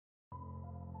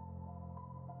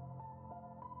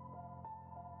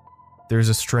There's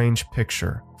a strange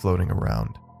picture floating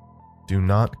around. Do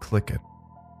not click it.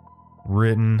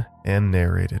 Written and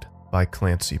narrated by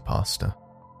Clancy Pasta.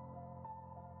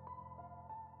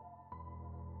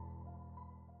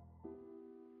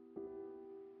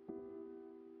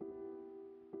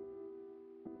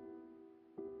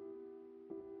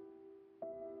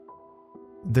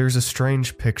 There's a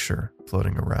strange picture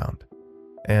floating around,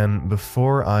 and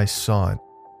before I saw it,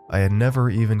 I had never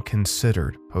even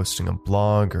considered posting a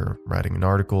blog or writing an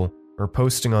article or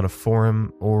posting on a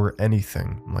forum or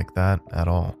anything like that at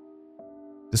all.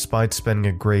 Despite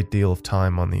spending a great deal of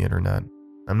time on the internet,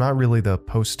 I'm not really the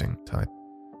posting type.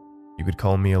 You could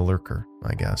call me a lurker,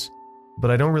 I guess.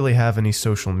 But I don't really have any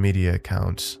social media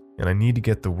accounts, and I need to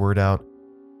get the word out,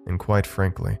 and quite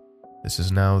frankly, this is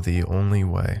now the only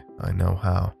way I know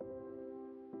how.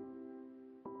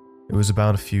 It was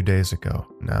about a few days ago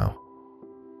now.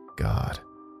 God,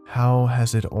 how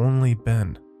has it only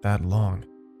been that long?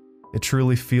 It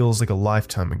truly feels like a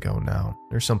lifetime ago now,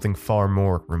 or something far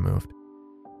more removed.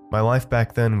 My life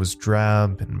back then was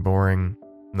drab and boring,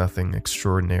 nothing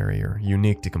extraordinary or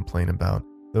unique to complain about,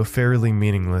 though fairly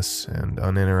meaningless and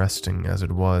uninteresting as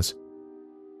it was.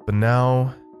 But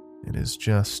now, it is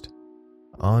just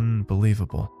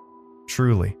unbelievable.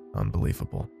 Truly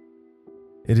unbelievable.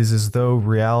 It is as though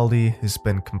reality has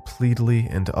been completely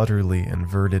and utterly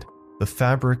inverted, the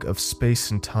fabric of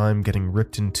space and time getting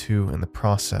ripped in two in the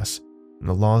process, and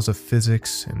the laws of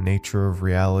physics and nature of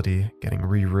reality getting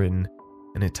rewritten,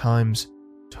 and at times,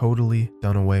 totally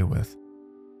done away with.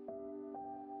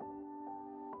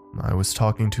 I was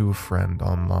talking to a friend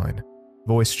online,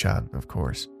 voice chat, of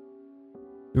course.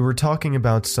 We were talking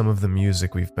about some of the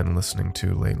music we've been listening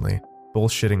to lately,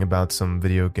 bullshitting about some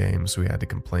video games we had to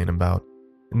complain about,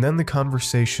 and then the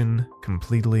conversation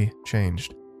completely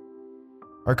changed.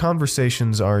 Our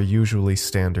conversations are usually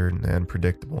standard and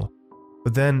predictable,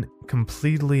 but then,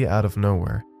 completely out of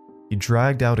nowhere, he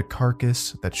dragged out a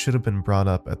carcass that should have been brought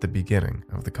up at the beginning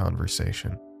of the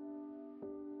conversation.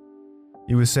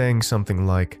 He was saying something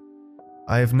like,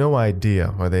 "I have no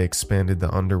idea why they expanded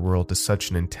the underworld to such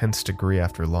an intense degree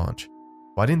after launch.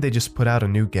 Why didn't they just put out a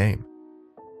new game?"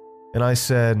 And I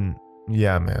said,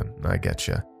 "Yeah, man, I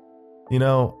getcha. You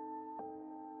know,"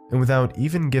 and without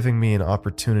even giving me an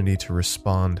opportunity to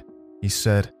respond, he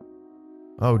said,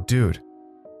 "Oh, dude,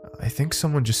 I think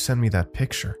someone just sent me that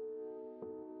picture."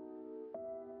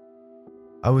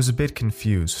 I was a bit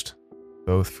confused,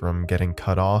 both from getting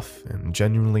cut off and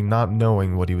genuinely not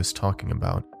knowing what he was talking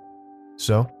about.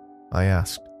 So, I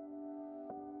asked.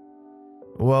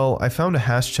 "Well, I found a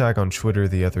hashtag on Twitter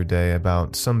the other day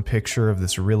about some picture of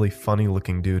this really funny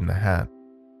looking dude in a hat.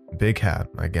 Big hat,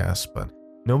 I guess, but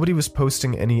nobody was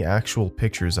posting any actual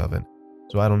pictures of it,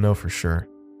 so I don't know for sure.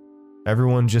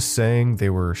 Everyone just saying they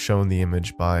were shown the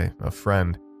image by a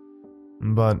friend,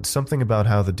 but something about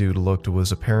how the dude looked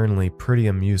was apparently pretty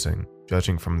amusing,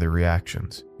 judging from the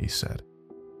reactions," he said.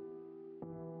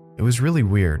 It was really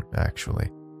weird,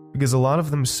 actually, because a lot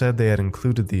of them said they had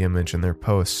included the image in their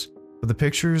posts, but the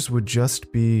pictures would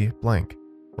just be blank,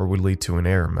 or would lead to an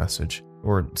error message,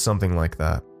 or something like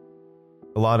that.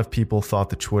 A lot of people thought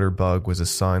the Twitter bug was a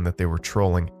sign that they were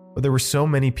trolling, but there were so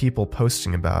many people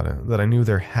posting about it that I knew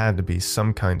there had to be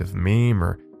some kind of meme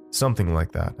or something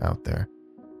like that out there.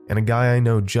 And a guy I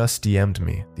know just DM'd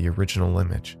me the original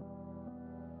image.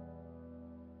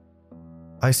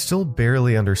 I still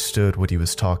barely understood what he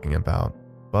was talking about,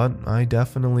 but I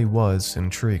definitely was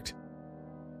intrigued.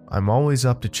 I'm always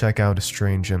up to check out a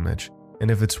strange image, and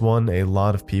if it's one a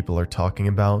lot of people are talking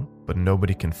about, but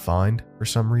nobody can find for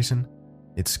some reason,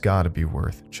 it's gotta be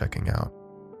worth checking out.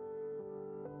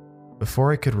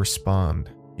 Before I could respond,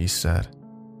 he said,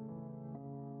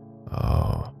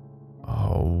 Oh,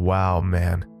 wow,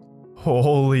 man.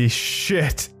 Holy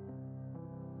shit!"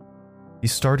 He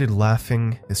started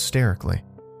laughing hysterically.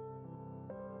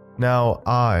 Now,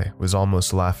 I was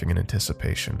almost laughing in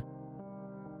anticipation.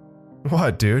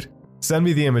 "What, dude? Send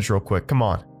me the image real quick, come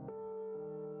on."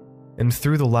 And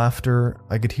through the laughter,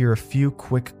 I could hear a few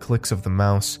quick clicks of the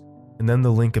mouse, and then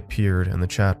the link appeared in the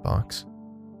chat box.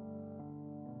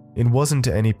 It wasn't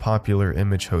to any popular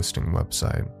image hosting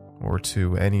website, or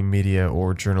to any media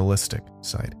or journalistic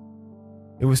site.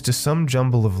 It was to some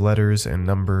jumble of letters and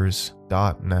numbers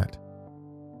 .net.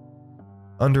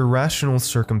 Under rational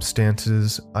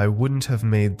circumstances, I wouldn't have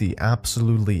made the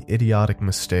absolutely idiotic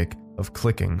mistake of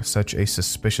clicking such a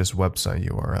suspicious website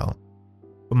URL.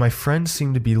 But my friend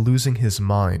seemed to be losing his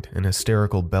mind in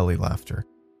hysterical belly laughter,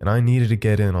 and I needed to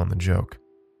get in on the joke.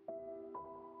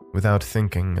 Without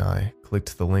thinking, I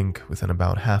clicked the link within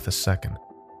about half a second.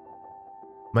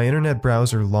 My internet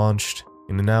browser launched,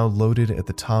 and now loaded at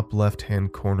the top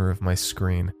left-hand corner of my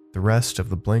screen, the rest of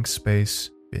the blank space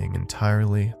being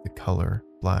entirely the color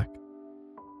black.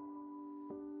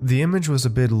 The image was a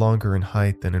bit longer in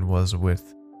height than it was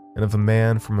width, and of a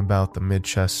man from about the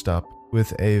mid-chest up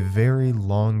with a very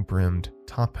long-brimmed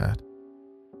top hat.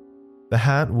 The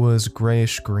hat was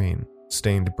grayish-green,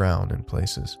 stained brown in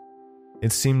places.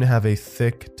 It seemed to have a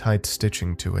thick, tight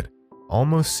stitching to it,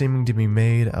 almost seeming to be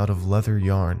made out of leather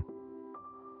yarn.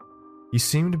 He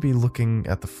seemed to be looking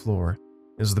at the floor,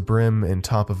 as the brim and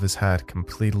top of his hat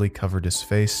completely covered his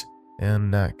face and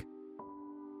neck.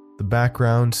 The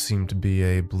background seemed to be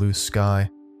a blue sky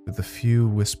with a few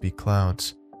wispy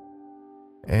clouds.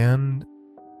 And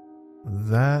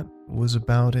that was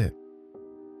about it.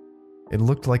 It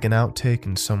looked like an outtake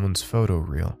in someone's photo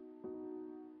reel.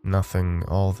 Nothing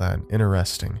all that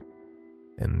interesting,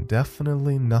 and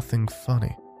definitely nothing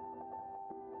funny.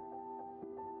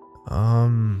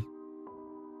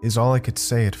 Is all I could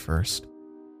say at first.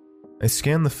 I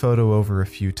scanned the photo over a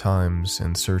few times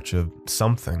in search of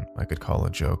something I could call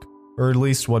a joke, or at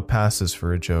least what passes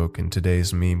for a joke in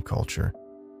today's meme culture.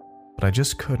 But I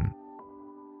just couldn't.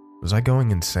 Was I going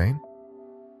insane?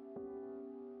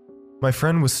 My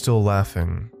friend was still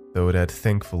laughing, though it had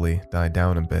thankfully died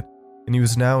down a bit, and he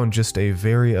was now in just a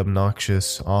very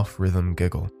obnoxious, off-rhythm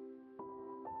giggle.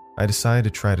 I decided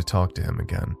to try to talk to him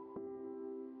again.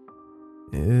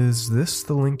 "Is this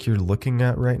the link you're looking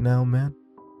at right now, man?"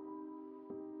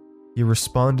 He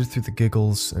responded through the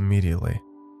giggles immediately.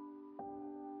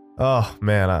 "Oh,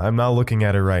 man, I'm not looking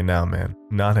at it right now, man.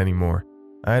 Not anymore.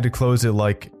 I had to close it,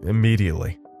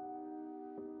 immediately."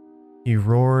 He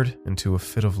roared into a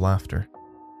fit of laughter.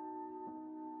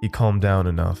 He calmed down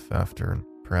enough after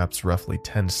perhaps roughly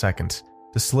 10 seconds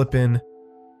to slip in,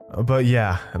 "But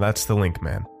yeah, that's the link,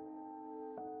 man."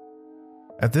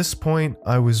 At this point,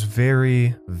 I was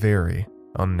very, very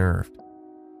unnerved.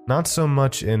 Not so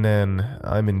much in an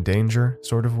I'm in danger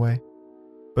sort of way,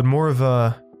 but more of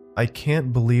a I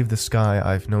can't believe this guy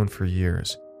I've known for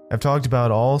years. I've talked about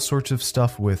all sorts of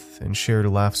stuff with and shared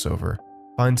laughs over.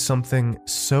 Find something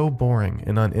so boring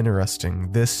and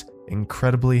uninteresting this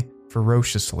incredibly,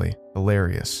 ferociously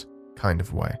hilarious kind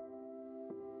of way.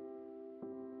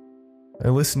 I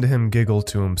listened to him giggle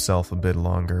to himself a bit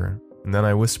longer, and then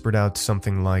I whispered out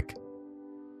something like,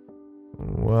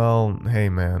 "Well, hey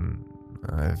man,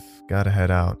 I've gotta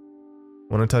head out.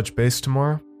 Wanna touch base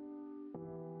tomorrow?"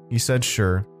 He said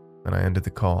sure, and I ended the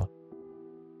call.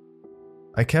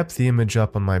 I kept the image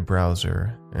up on my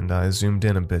browser, and I zoomed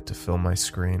in a bit to fill my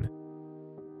screen.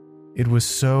 It was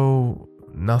so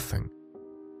nothing.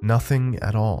 Nothing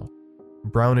at all.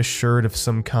 Brownish shirt of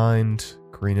some kind,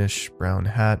 greenish brown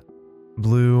hat,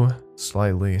 blue,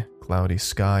 slightly cloudy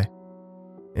sky,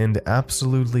 and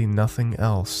absolutely nothing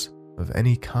else of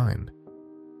any kind.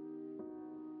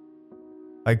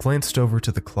 I glanced over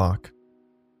to the clock.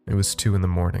 It was 2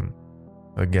 a.m.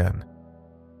 Again.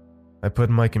 I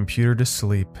put my computer to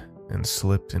sleep and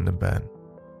slipped into bed.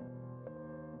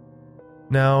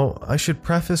 Now, I should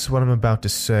preface what I'm about to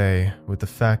say with the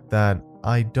fact that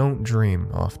I don't dream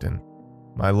often.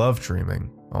 I love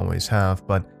dreaming, always have,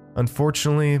 but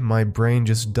unfortunately, my brain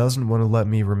just doesn't want to let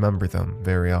me remember them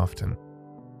very often.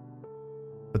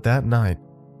 But that night,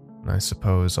 and I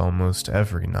suppose almost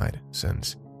every night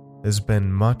since, has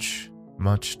been much,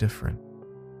 much different.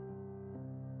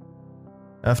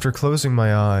 After closing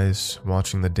my eyes,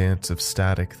 watching the dance of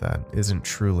static that isn't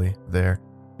truly there,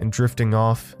 and drifting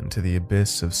off into the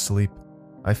abyss of sleep,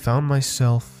 I found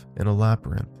myself in a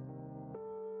labyrinth.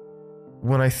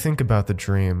 When I think about the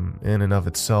dream in and of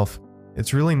itself,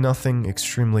 it's really nothing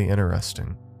extremely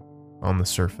interesting on the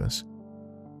surface.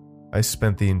 I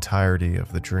spent the entirety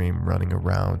of the dream running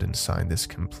around inside this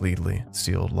completely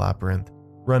sealed labyrinth,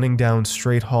 running down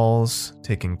straight halls,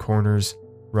 taking corners,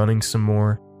 running some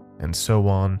more, and so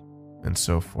on and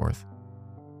so forth.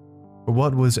 But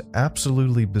what was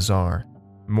absolutely bizarre,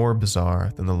 more bizarre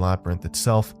than the labyrinth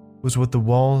itself, was what the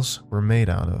walls were made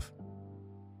out of.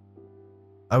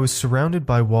 I was surrounded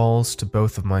by walls to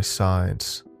both of my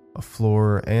sides, a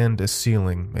floor and a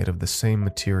ceiling made of the same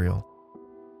material.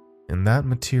 And that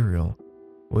material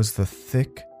was the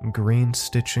thick green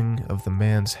stitching of the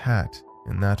man's hat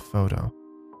in that photo.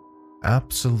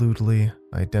 Absolutely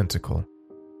identical,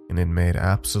 and it made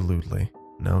absolutely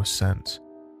no sense.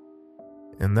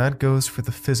 And that goes for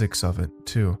the physics of it,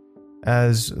 too,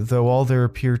 as though all there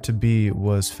appeared to be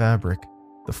was fabric,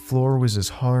 the floor was as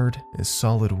hard as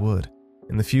solid wood,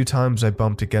 and the few times I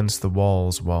bumped against the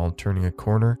walls while turning a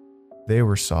corner, they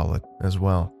were solid as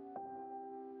well.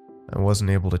 I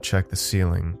wasn't able to check the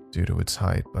ceiling due to its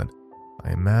height, but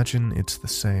I imagine it's the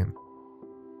same.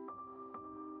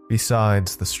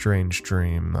 Besides the strange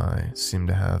dream, I seemed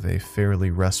to have a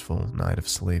fairly restful night of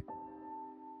sleep.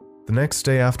 The next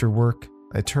day after work,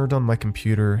 I turned on my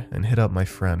computer and hit up my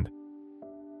friend.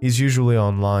 He's usually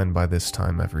online by this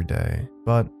time every day,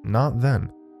 but not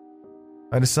then.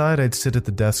 I decided I'd sit at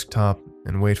the desktop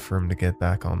and wait for him to get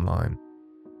back online.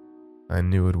 I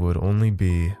knew it would only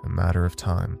be a matter of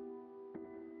time.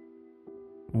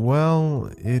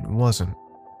 Well, it wasn't.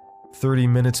 30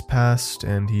 minutes passed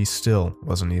and he still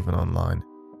wasn't even online.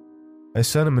 I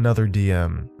sent him another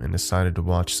DM and decided to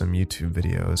watch some YouTube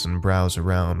videos and browse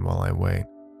around while I wait.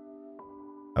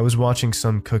 I was watching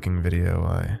some cooking video,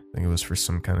 I think it was for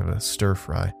some kind of a stir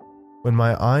fry, when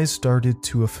my eyes darted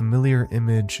to a familiar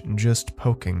image just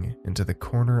poking into the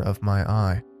corner of my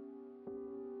eye.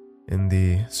 In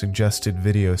the suggested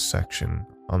video section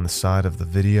on the side of the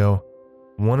video,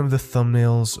 one of the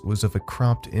thumbnails was of a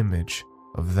cropped image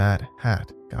of that hat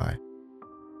guy.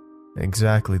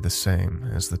 Exactly the same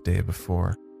as the day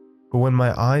before. But when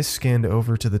my eyes scanned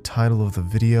over to the title of the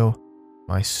video,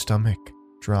 my stomach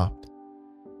dropped.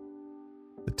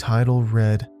 The title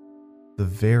read, "The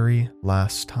Very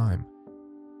Last Time."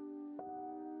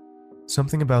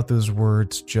 Something about those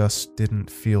words just didn't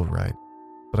feel right,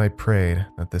 but I prayed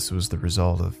that this was the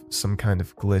result of some kind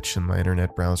of glitch in my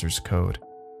internet browser's code.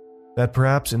 That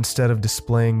perhaps instead of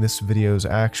displaying this video's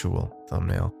actual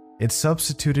thumbnail, it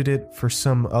substituted it for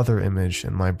some other image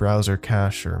in my browser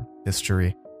cache or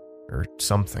history or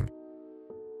something.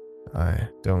 I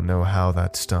don't know how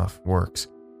that stuff works,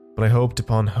 but I hoped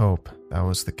upon hope that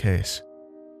was the case.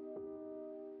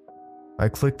 I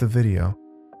clicked the video.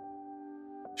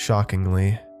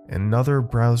 Shockingly, another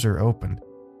browser opened,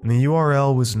 and the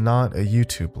URL was not a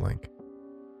YouTube link.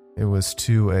 It was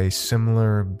to a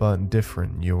similar but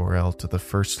different URL to the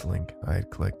first link I had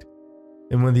clicked.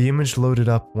 And when the image loaded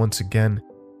up once again,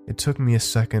 it took me a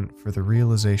second for the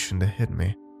realization to hit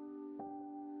me.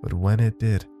 But when it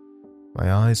did,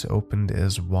 my eyes opened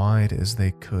as wide as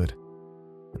they could,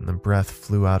 and the breath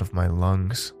flew out of my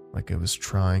lungs like it was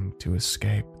trying to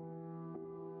escape.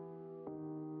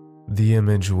 The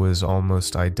image was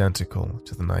almost identical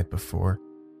to the night before,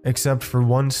 except for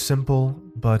one simple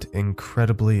but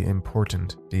incredibly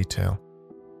important detail.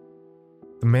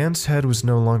 The man's head was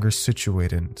no longer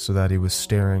situated so that he was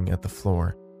staring at the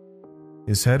floor.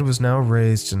 His head was now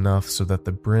raised enough so that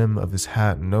the brim of his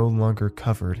hat no longer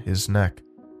covered his neck.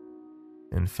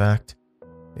 In fact,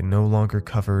 it no longer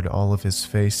covered all of his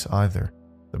face either,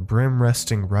 the brim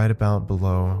resting right about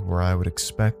below where I would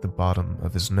expect the bottom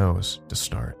of his nose to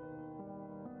start.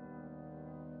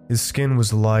 His skin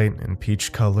was light and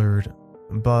peach-colored,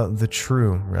 but the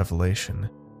true revelation,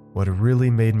 what really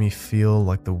made me feel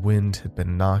like the wind had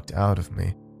been knocked out of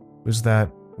me, was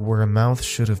that where a mouth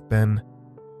should have been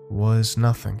was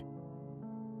nothing,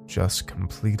 just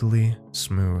completely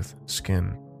smooth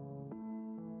skin.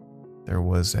 There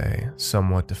was a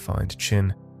somewhat defined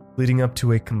chin, leading up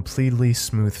to a completely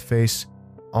smooth face,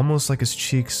 almost like his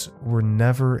cheeks were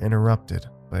never interrupted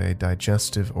by a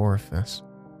digestive orifice.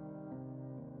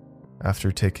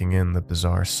 After taking in the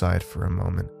bizarre sight for a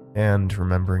moment, and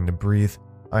remembering to breathe,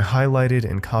 I highlighted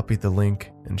and copied the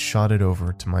link and shot it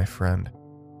over to my friend.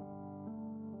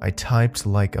 I typed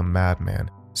like a madman,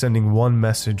 sending one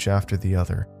message after the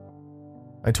other.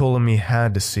 I told him he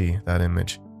had to see that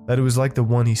image, that it was like the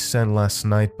one he sent last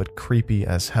night but creepy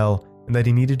as hell, and that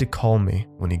he needed to call me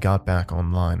when he got back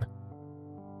online.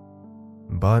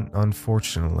 But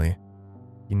unfortunately,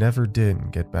 he never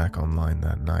did get back online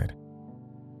that night.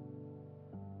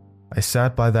 I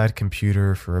sat by that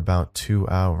computer for about 2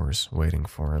 hours waiting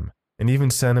for him, and even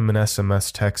sent him an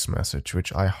SMS text message,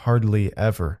 which I hardly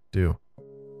ever do.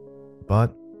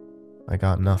 But I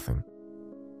got nothing.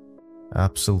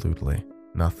 Absolutely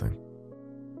nothing.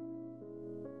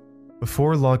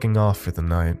 Before logging off for the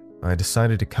night, I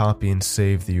decided to copy and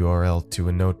save the URL to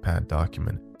a notepad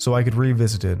document so I could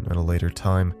revisit it at a later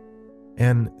time,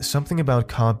 and something about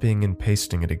copying and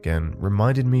pasting it again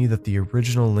reminded me that the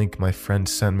original link my friend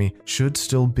sent me should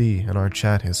still be in our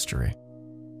chat history.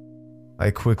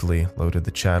 I quickly loaded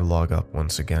the chat log up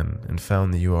once again and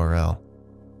found the URL.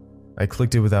 I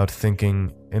clicked it without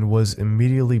thinking and was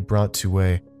immediately brought to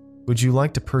a "Would you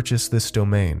like to purchase this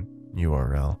domain?"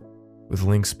 URL, with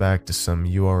links back to some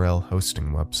URL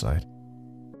hosting website.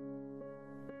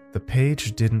 The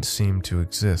page didn't seem to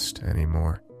exist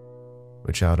anymore,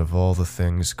 which out of all the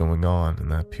things going on in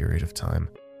that period of time,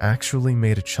 actually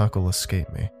made a chuckle escape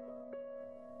me.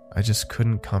 I just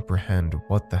couldn't comprehend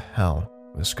what the hell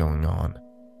was going on.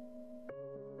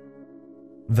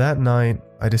 That night,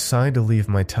 I decided to leave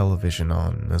my television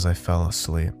on as I fell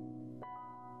asleep.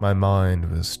 My mind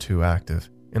was too active,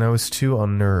 and I was too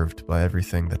unnerved by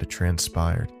everything that had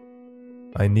transpired.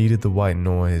 I needed the white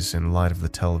noise and light of the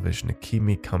television to keep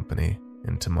me company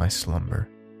into my slumber.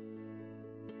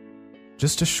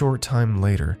 Just a short time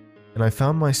later, and I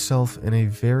found myself in a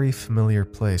very familiar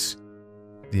place,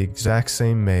 the exact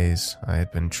same maze I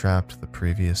had been trapped the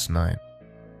previous night.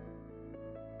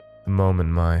 The moment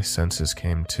my senses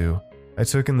came to, I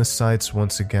took in the sights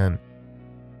once again,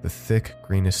 the thick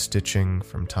greenish stitching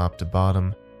from top to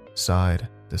bottom, side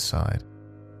to side.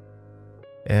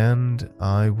 And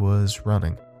I was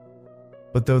running.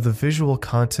 But though the visual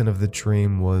content of the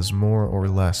dream was more or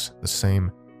less the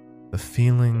same, the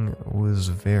feeling was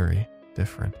very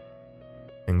different.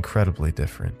 Incredibly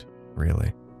different,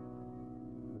 really.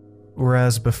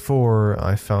 Whereas before,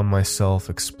 I found myself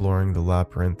exploring the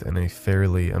labyrinth in a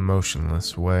fairly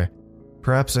emotionless way,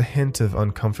 perhaps a hint of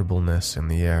uncomfortableness in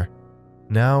the air.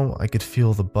 Now I could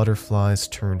feel the butterflies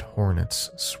turned hornets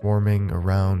swarming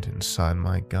around inside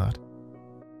my gut.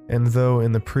 And though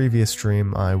in the previous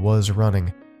dream I was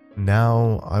running,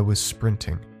 now I was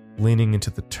sprinting, leaning into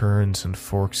the turns and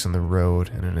forks in the road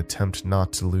in an attempt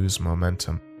not to lose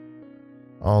momentum.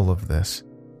 All of this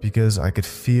because I could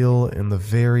feel in the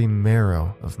very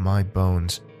marrow of my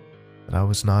bones that I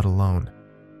was not alone.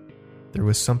 There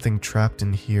was something trapped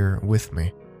in here with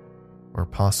me, or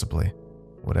possibly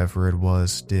whatever it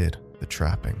was did the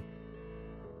trapping.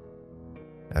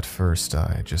 At first,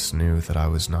 I just knew that I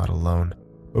was not alone,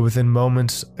 but within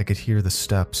moments I could hear the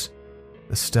steps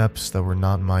that were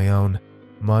not my own,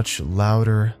 much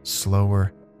louder,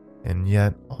 slower, and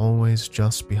yet always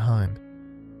just behind.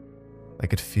 I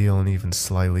could feel and even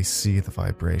slightly see the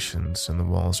vibrations in the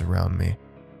walls around me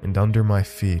and under my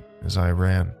feet as I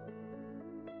ran.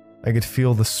 I could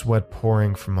feel the sweat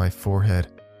pouring from my forehead,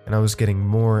 and I was getting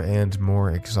more and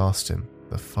more exhausted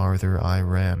the farther I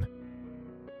ran.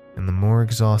 And the more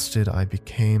exhausted I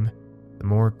became, the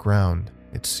more ground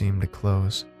it seemed to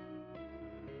close.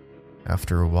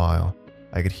 After a while,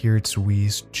 I could hear its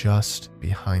wheeze just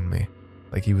behind me,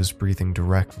 like he was breathing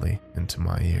directly into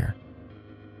my ear.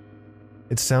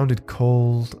 It sounded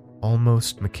cold,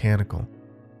 almost mechanical.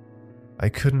 I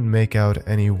couldn't make out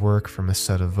any work from a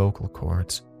set of vocal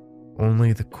cords,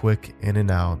 only the quick in and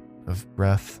out of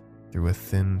breath through a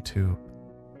thin tube.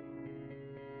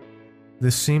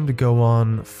 This seemed to go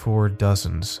on for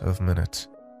dozens of minutes.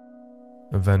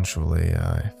 Eventually,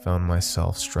 I found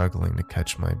myself struggling to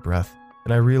catch my breath,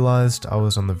 and I realized I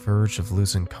was on the verge of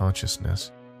losing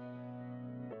consciousness.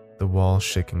 The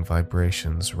wall-shaking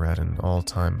vibrations were at an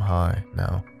all-time high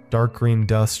now, dark green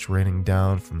dust raining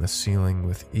down from the ceiling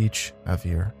with each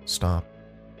heavier stop.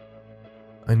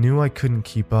 I knew I couldn't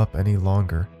keep up any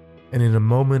longer, and in a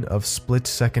moment of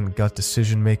split-second gut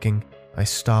decision-making, I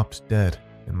stopped dead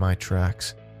in my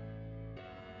tracks.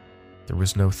 There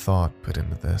was no thought put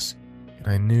into this, and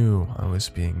I knew I was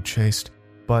being chased,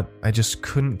 but I just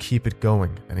couldn't keep it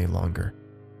going any longer.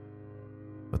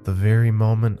 But the very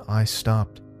moment I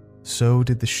stopped, so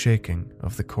did the shaking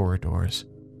of the corridors.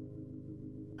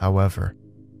 However,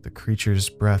 the creature's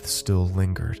breath still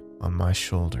lingered on my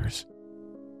shoulders.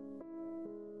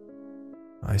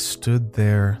 I stood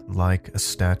there like a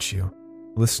statue,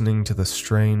 listening to the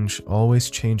strange, always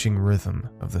changing rhythm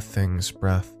of the thing's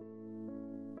breath.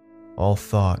 All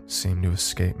thought seemed to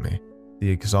escape me, the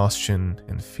exhaustion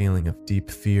and feeling of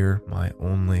deep fear my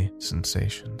only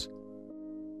sensations.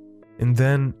 And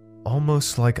then,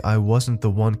 almost like I wasn't the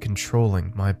one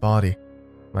controlling my body,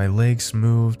 my legs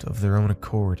moved of their own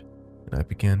accord, and I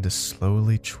began to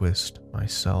slowly twist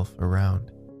myself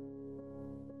around.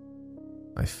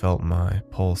 I felt my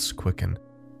pulse quicken,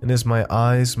 and as my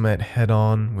eyes met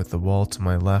head-on with the wall to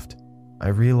my left, I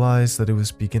realized that it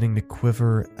was beginning to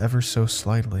quiver ever so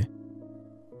slightly.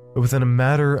 But within a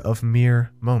matter of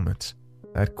mere moments,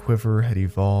 that quiver had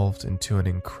evolved into an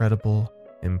incredible,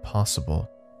 impossible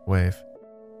wave.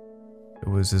 It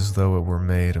was as though it were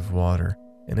made of water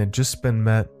and had just been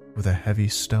met with a heavy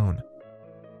stone.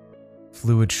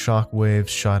 Fluid shock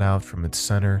waves shot out from its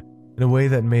center in a way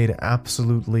that made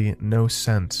absolutely no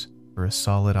sense for a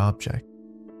solid object.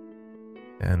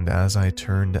 And as I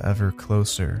turned ever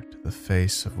closer to the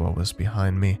face of what was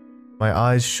behind me, my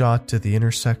eyes shot to the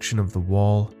intersection of the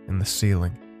wall and the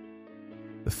ceiling.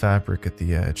 The fabric at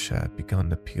the edge had begun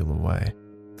to peel away,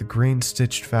 the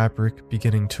green-stitched fabric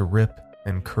beginning to rip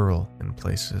and curl in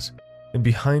places, and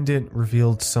behind it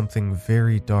revealed something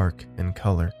very dark in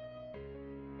color.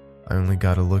 I only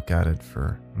got a look at it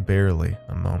for barely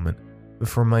a moment,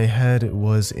 before my head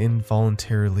was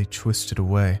involuntarily twisted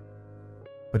away,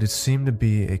 but it seemed to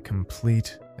be a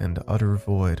complete and utter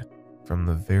void from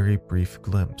the very brief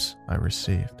glimpse I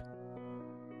received.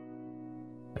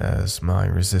 As my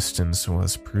resistance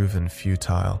was proven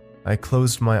futile, I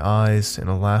closed my eyes in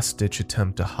a last-ditch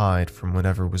attempt to hide from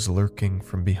whatever was lurking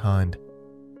from behind.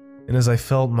 And as I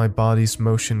felt my body's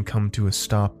motion come to a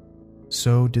stop,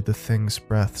 so did the thing's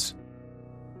breaths.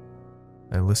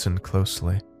 I listened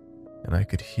closely, and I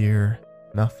could hear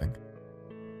nothing.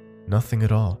 Nothing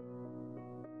at all.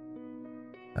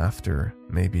 After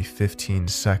maybe 15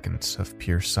 seconds of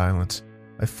pure silence,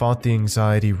 I fought the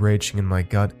anxiety raging in my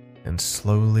gut and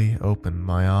slowly opened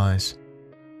my eyes.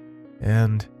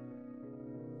 And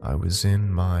I was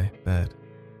in my bed.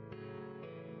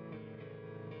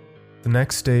 The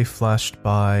next day flashed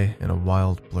by in a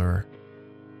wild blur.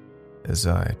 As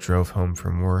I drove home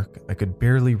from work, I could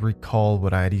barely recall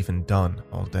what I had even done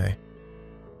all day.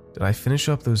 Did I finish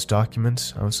up those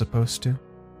documents I was supposed to?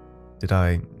 Did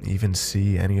I even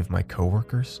see any of my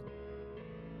coworkers?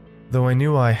 Though I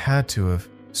knew I had to have,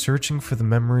 searching for the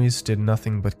memories did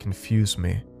nothing but confuse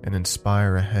me and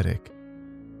inspire a headache.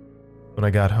 When I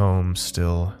got home,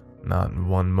 still not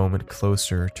one moment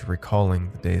closer to recalling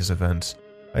the day's events,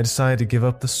 I decided to give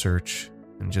up the search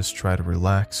and just try to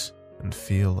relax and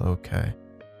feel okay.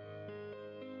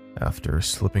 After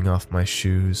slipping off my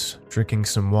shoes, drinking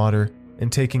some water,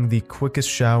 and taking the quickest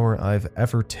shower I've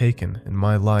ever taken in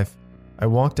my life, I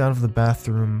walked out of the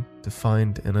bathroom to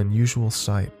find an unusual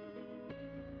sight.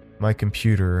 My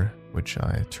computer, which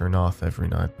I turn off every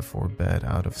night before bed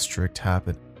out of strict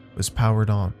habit, was powered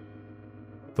on.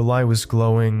 The light was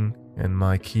glowing and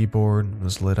my keyboard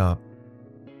was lit up.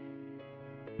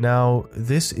 Now,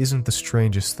 this isn't the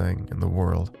strangest thing in the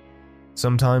world.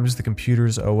 Sometimes the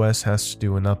computer's OS has to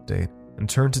do an update and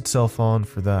turns itself on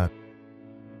for that.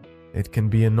 It can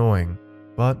be annoying,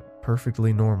 but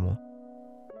perfectly normal.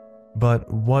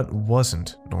 But what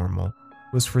wasn't normal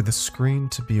was for the screen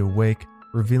to be awake,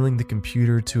 revealing the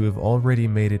computer to have already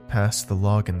made it past the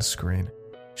login screen,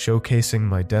 showcasing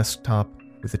my desktop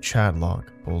with a chat log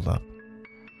pulled up.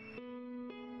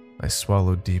 I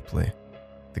swallowed deeply,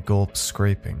 the gulp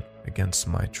scraping against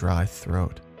my dry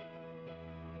throat.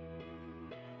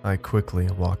 I quickly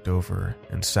walked over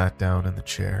and sat down in the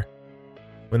chair.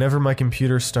 Whenever my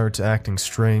computer starts acting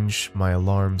strange, my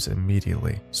alarms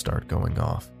immediately start going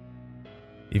off.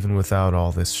 Even without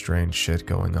all this strange shit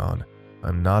going on,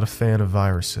 I'm not a fan of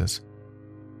viruses.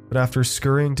 But after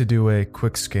scurrying to do a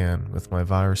quick scan with my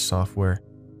virus software,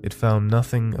 it found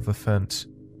nothing of offense.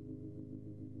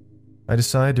 I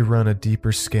decided to run a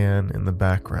deeper scan in the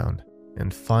background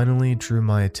and finally drew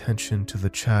my attention to the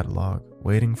chat log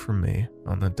waiting for me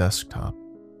on the desktop.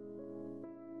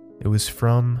 It was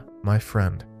from my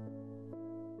friend.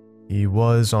 He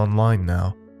was online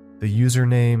now, the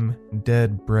username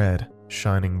Dead Bread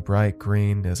shining bright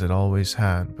green as it always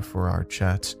had before our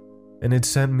chats, and it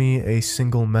sent me a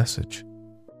single message.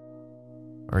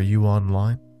 "Are you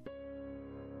online?"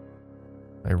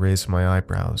 I raised my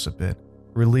eyebrows a bit,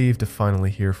 relieved to finally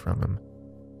hear from him.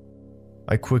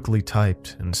 I quickly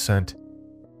typed and sent,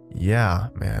 "Yeah,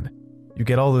 man, you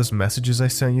get all those messages I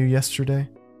sent you yesterday?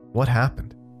 What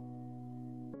happened?"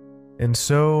 And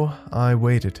so I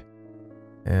waited,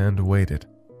 and waited,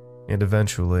 and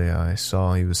eventually I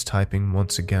saw he was typing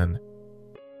once again.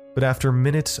 But after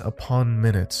minutes upon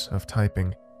minutes of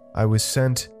typing, I was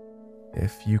sent,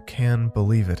 if you can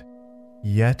believe it,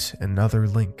 yet another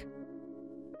link.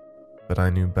 But I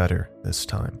knew better this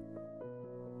time.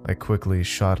 I quickly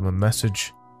shot him a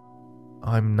message,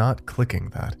 "I'm not clicking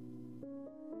that."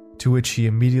 To which he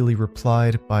immediately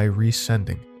replied by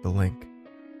resending the link.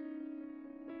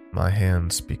 My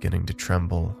hands beginning to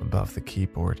tremble above the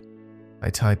keyboard, I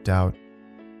typed out,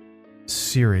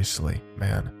 "Seriously,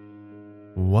 man,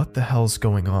 what the hell's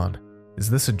going on? Is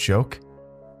this a joke?"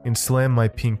 and slammed my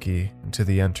pinky into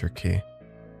the enter key.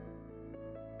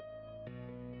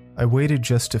 I waited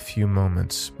just a few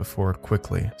moments before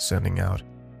quickly sending out,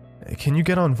 "Can you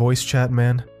get on voice chat,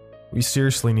 man? We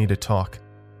seriously need to talk."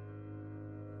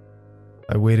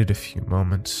 I waited a few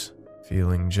moments,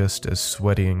 feeling just as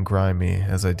sweaty and grimy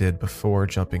as I did before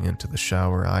jumping into the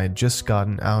shower I had just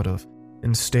gotten out of,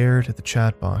 and stared at the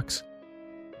chat box.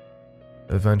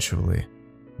 Eventually,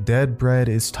 "Dead Bread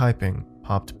is typing"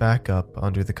 popped back up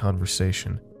under the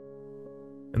conversation.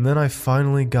 And then I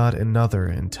finally got another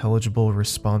intelligible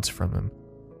response from him.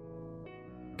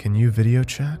 "Can you video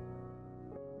chat?"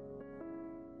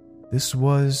 This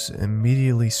was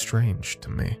immediately strange to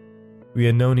me. We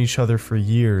had known each other for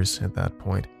years at that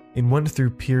point, and went through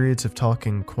periods of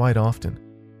talking quite often,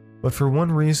 but for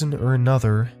one reason or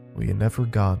another, we never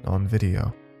got on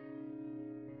video.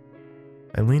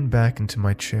 I leaned back into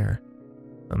my chair.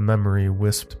 A memory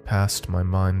whisked past my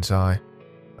mind's eye,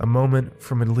 a moment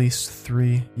from at least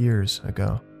 3 years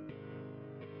ago.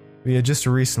 We had just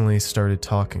recently started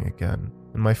talking again,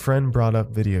 and my friend brought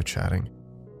up video chatting.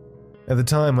 At the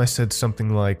time, I said something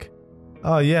like,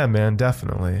 "Oh yeah, man,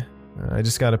 definitely. I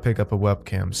just gotta pick up a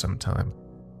webcam sometime."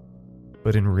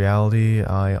 But in reality,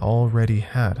 I already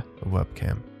had a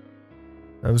webcam.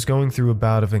 I was going through a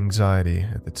bout of anxiety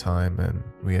at the time, and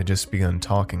we had just begun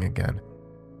talking again.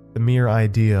 The mere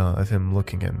idea of him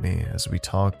looking at me as we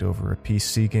talked over a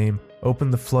PC game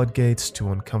opened the floodgates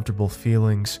to uncomfortable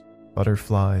feelings,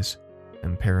 butterflies,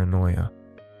 and paranoia.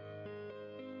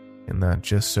 And that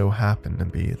just so happened to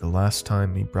be the last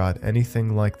time he brought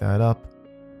anything like that up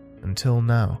until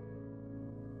now.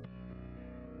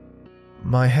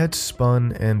 My head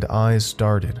spun and eyes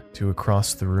darted to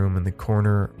across the room in the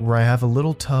corner where I have a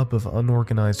little tub of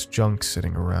unorganized junk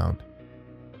sitting around.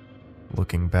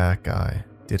 Looking back, I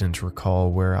didn't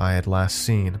recall where I had last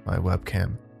seen my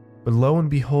webcam, but lo and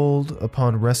behold,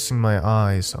 upon resting my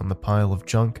eyes on the pile of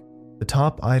junk, the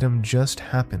top item just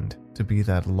happened to be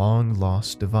that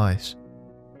long-lost device.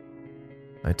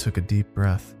 I took a deep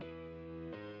breath.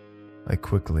 I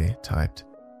quickly typed,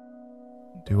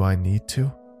 "Do I need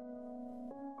to?"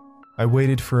 I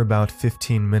waited for about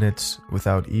 15 minutes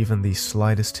without even the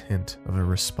slightest hint of a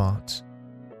response.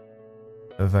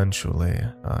 Eventually,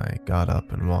 I got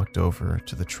up and walked over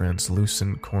to the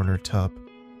translucent corner tub.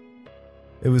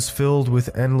 It was filled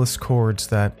with endless cords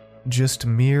that, just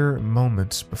mere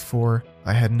moments before,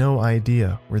 I had no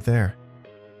idea were there.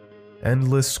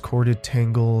 Endless corded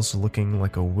tangles looking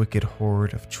like a wicked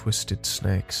horde of twisted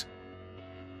snakes.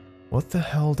 What the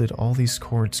hell did all these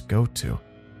cords go to?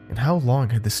 And how long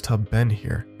had this tub been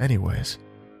here, anyways?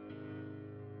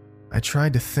 I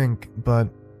tried to think, but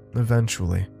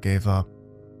eventually gave up.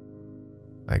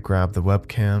 I grabbed the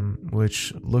webcam,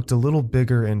 which looked a little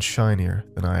bigger and shinier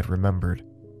than I had remembered,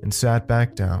 and sat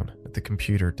back down at the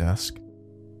computer desk.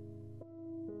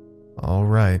 "All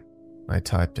right," I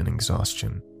typed in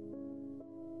exhaustion.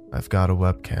 "I've got a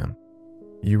webcam.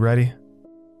 You ready?"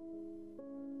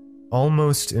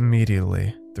 Almost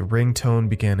immediately, the ringtone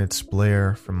began its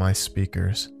blare from my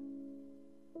speakers.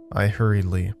 I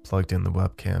hurriedly plugged in the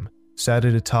webcam, sat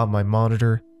it atop my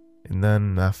monitor, and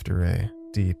then, after a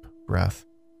deep breath,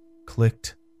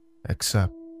 clicked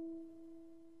accept.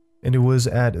 And it was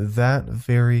at that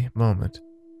very moment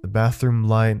the bathroom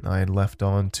light I had left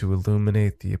on to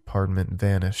illuminate the apartment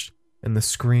vanished, and the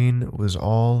screen was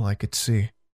all I could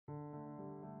see.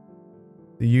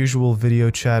 The usual video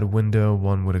chat window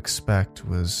one would expect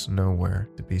was nowhere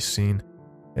to be seen,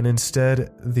 and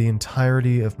instead the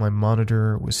entirety of my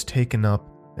monitor was taken up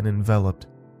and enveloped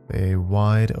by a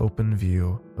wide open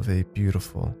view of a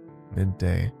beautiful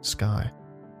midday sky.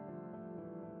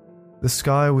 The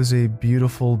sky was a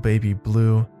beautiful baby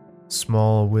blue,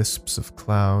 small wisps of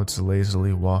clouds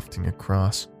lazily wafting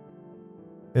across.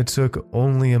 It took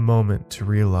only a moment to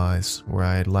realize where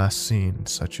I had last seen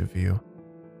such a view,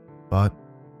 but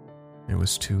it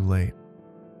was too late.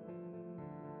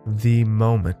 The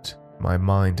moment my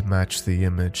mind matched the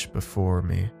image before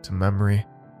me to memory,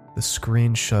 the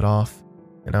screen shut off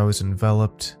and I was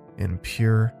enveloped in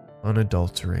pure,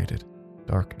 unadulterated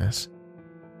darkness.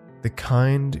 The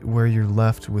kind where you're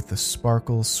left with the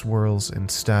sparkles, swirls, and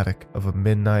static of a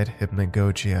midnight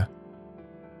hypnagogia.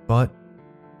 But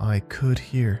I could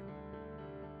hear,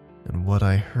 and what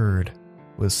I heard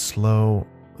was slow,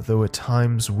 though at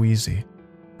times wheezy,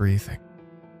 breathing.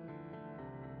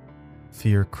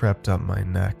 Fear crept up my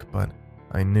neck, but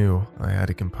I knew I had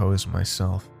to compose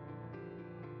myself.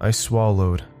 I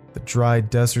swallowed, the dry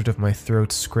desert of my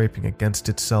throat scraping against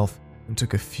itself, and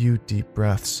took a few deep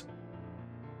breaths.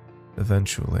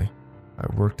 Eventually,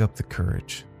 I worked up the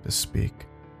courage to speak.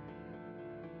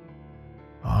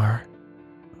 Are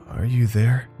you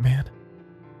there, man?"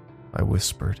 I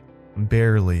whispered,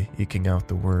 barely eking out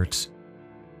the words.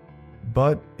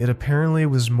 But it apparently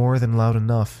was more than loud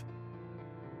enough.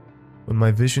 When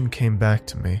my vision came back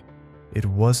to me, it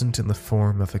wasn't in the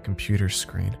form of a computer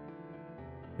screen.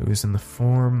 It was in the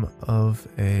form of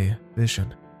a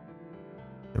vision.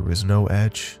 There was no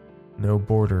edge, no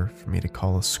border for me to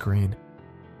call a screen,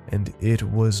 and it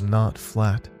was not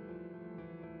flat.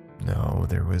 No,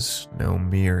 there was no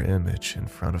mere image in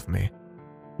front of me.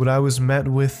 What I was met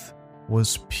with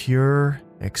was pure,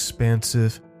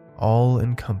 expansive,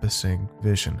 all-encompassing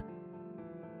vision.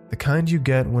 The kind you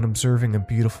get when observing a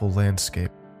beautiful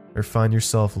landscape or find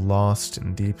yourself lost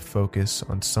in deep focus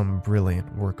on some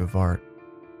brilliant work of art.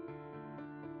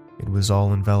 It was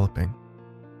all-enveloping.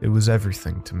 It was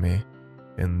everything to me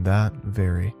in that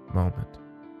very moment.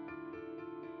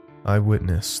 I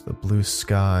witnessed the blue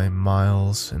sky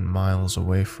miles and miles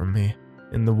away from me,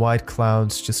 and the white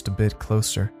clouds just a bit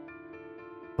closer.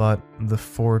 but the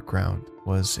foreground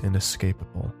was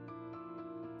inescapable.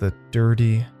 The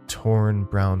dirty, torn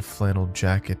brown flannel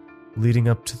jacket leading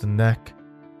up to the neck,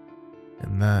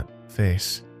 and that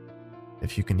face,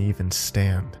 if you can even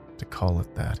stand to call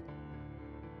it that.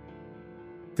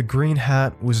 The green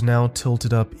hat was now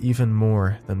tilted up even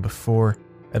more than before,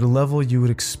 at a level you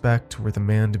would expect were the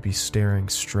man to be staring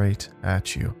straight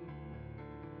at you.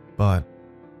 But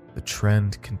the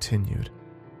trend continued.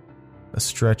 A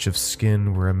stretch of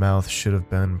skin where a mouth should have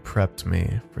been prepped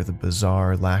me for the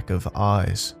bizarre lack of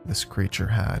eyes this creature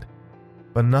had,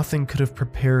 but nothing could have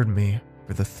prepared me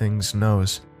for the thing's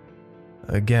nose.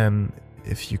 Again,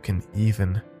 if you can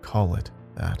even call it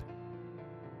that.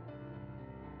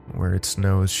 Where its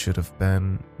nose should have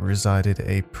been resided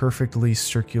a perfectly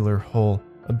circular hole,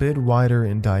 a bit wider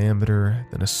in diameter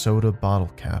than a soda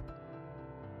bottle cap.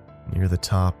 Near the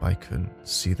top, I could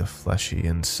see the fleshy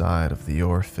inside of the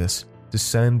orifice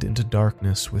descend into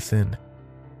darkness within.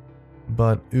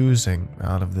 But oozing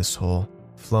out of this hole,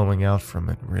 flowing out from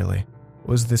it really,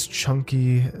 was this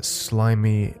chunky,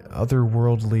 slimy,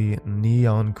 otherworldly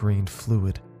neon green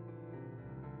fluid.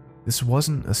 This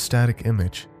wasn't a static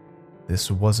image. This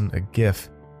wasn't a GIF.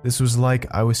 This was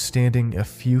like I was standing a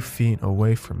few feet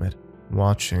away from it,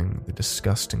 watching the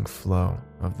disgusting flow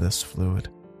of this fluid.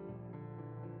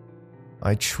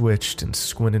 I twitched and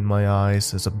squinted my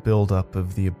eyes as a buildup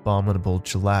of the abominable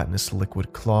gelatinous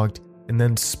liquid clogged and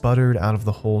then sputtered out of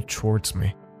the hole towards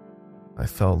me. I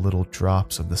felt little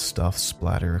drops of the stuff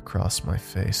splatter across my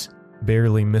face,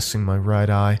 barely missing my right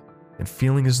eye and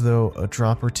feeling as though a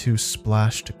drop or two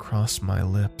splashed across my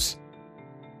lips.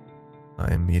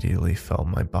 I immediately felt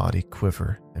my body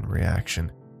quiver in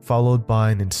reaction, followed by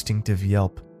an instinctive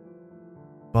yelp.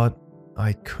 But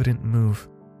I couldn't move.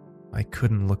 I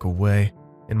couldn't look away,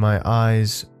 and my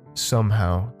eyes,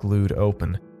 somehow glued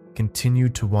open,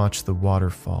 continued to watch the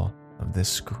waterfall of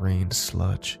this green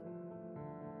sludge.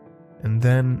 And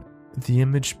then the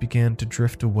image began to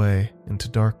drift away into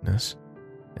darkness,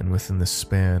 and within the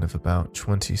span of about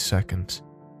 20 seconds,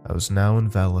 I was now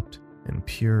enveloped in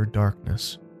pure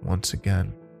darkness once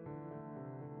again.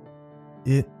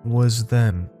 It was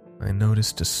then I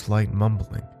noticed a slight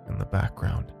mumbling in the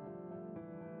background.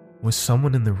 Was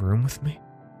someone in the room with me?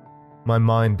 My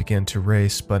mind began to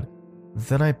race, but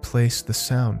then I placed the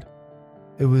sound.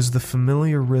 It was the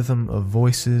familiar rhythm of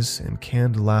voices and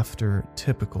canned laughter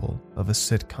typical of a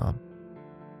sitcom.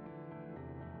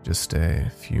 Just a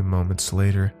few moments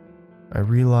later, I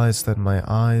realized that my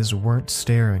eyes weren't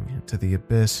staring into the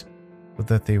abyss, but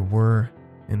that they were,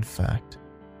 in fact,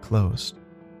 closed.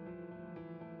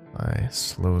 I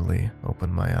slowly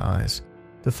opened my eyes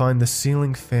to find the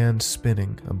ceiling fan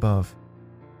spinning above.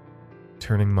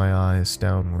 Turning my eyes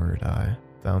downward, I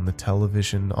found the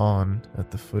television on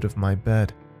at the foot of my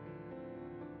bed.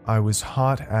 I was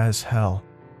hot as hell,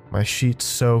 my sheets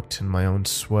soaked in my own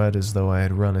sweat as though I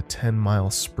had run a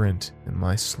 10-mile sprint in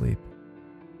my sleep.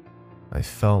 I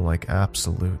felt like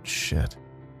absolute shit.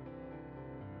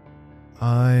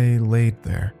 I laid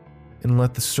there and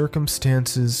let the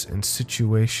circumstances and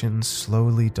situation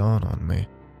slowly dawn on me.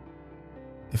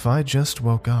 If I just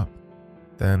woke up,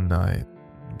 then I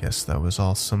guess that was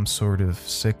all some sort of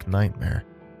sick nightmare.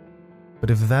 But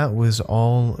if that was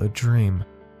all a dream,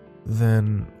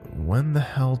 then when the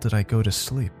hell did I go to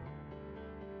sleep?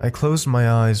 I closed my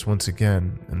eyes once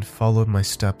again and followed my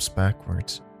steps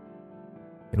backwards.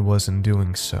 It was in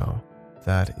doing so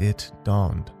that it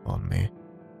dawned on me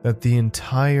that the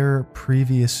entire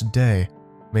previous day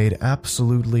made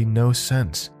absolutely no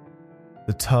sense.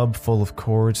 The tub full of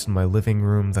cords in my living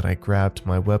room that I grabbed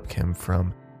my webcam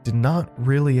from did not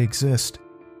really exist,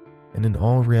 and in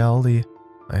all reality,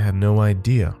 I had no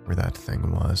idea where that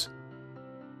thing was.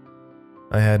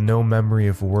 I had no memory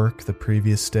of work the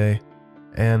previous day,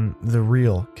 and the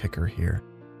real kicker here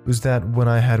was that when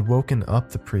I had woken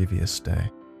up the previous day,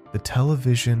 the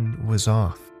television was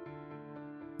off.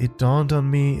 It dawned on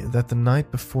me that the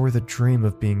night before the dream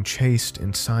of being chased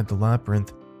inside the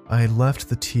labyrinth, I had left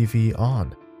the TV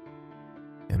on.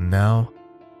 And now,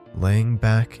 laying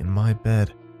back in my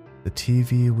bed, the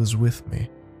TV was with me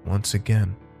once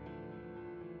again.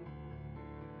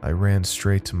 I ran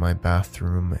straight to my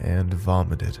bathroom and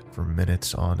vomited for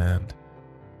minutes on end.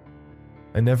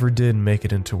 I never did make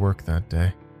it into work that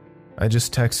day. I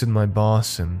just texted my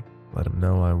boss and let him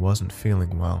know I wasn't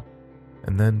feeling well,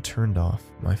 and then turned off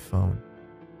my phone.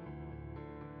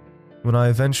 When I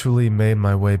eventually made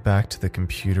my way back to the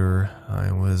computer,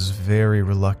 I was very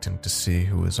reluctant to see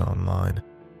who was online.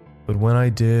 But when I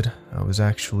did, I was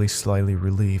actually slightly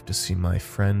relieved to see my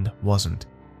friend wasn't.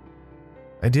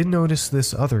 I did notice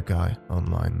this other guy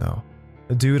online though,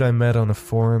 a dude I met on a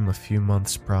forum a few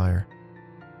months prior.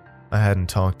 I hadn't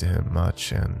talked to him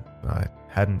much, and I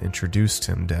hadn't introduced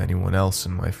him to anyone else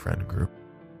in my friend group,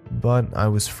 but I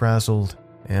was frazzled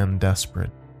and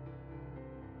desperate.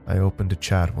 I opened a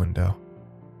chat window.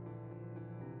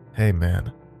 "Hey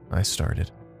man," I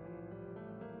started.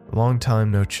 "Long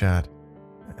time no chat.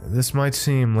 This might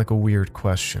seem like a weird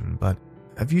question, but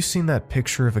have you seen that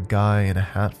picture of a guy in a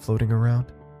hat floating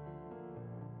around?"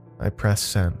 I pressed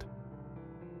send.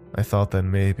 I thought that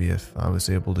maybe if I was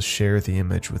able to share the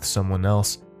image with someone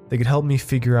else, they could help me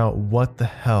figure out what the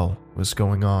hell was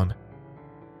going on.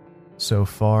 So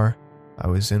far, I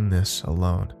was in this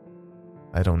alone.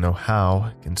 I don't know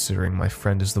how, considering my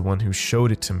friend is the one who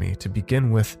showed it to me to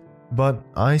begin with, but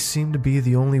I seem to be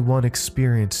the only one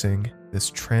experiencing this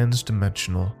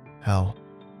trans-dimensional hell.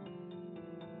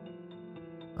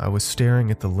 I was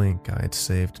staring at the link I had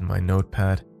saved in my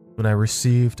notepad when I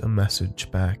received a message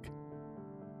back.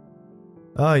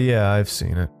 "Oh yeah, I've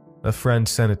seen it. A friend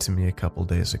sent it to me a couple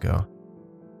days ago.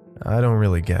 I don't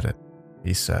really get it,"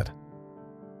 he said.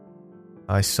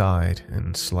 I sighed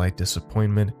in slight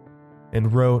disappointment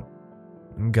and wrote,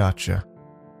 "Gotcha.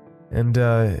 And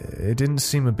it didn't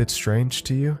seem a bit strange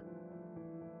to you?"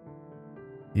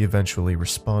 He eventually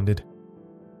responded,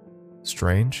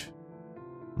 "Strange?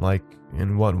 Like,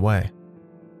 in what way?"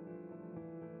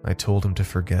 I told him to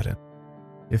forget it.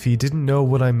 If he didn't know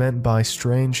what I meant by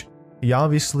strange, he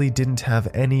obviously didn't have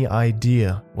any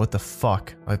idea what the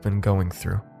fuck I've been going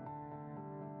through.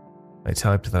 I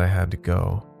typed that I had to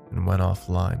go and went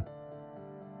offline.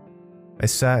 I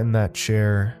sat in that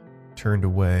chair, turned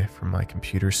away from my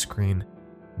computer screen,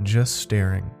 just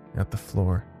staring at the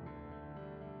floor.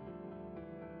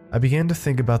 I began to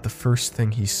think about the first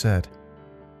thing he said,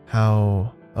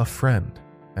 how a friend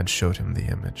had showed him the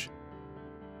image.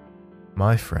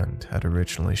 My friend had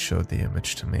originally showed the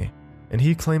image to me, and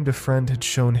he claimed a friend had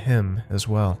shown him as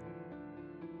well.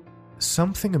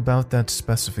 Something about that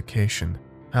specification,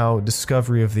 how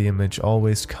discovery of the image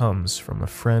always comes from a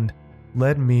friend,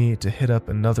 led me to hit up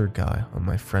another guy on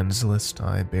my friends list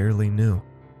I barely knew.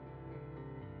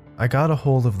 I got a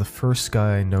hold of the first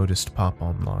guy I noticed pop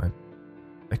online.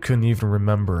 I couldn't even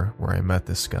remember where I met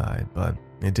this guy, but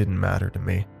it didn't matter to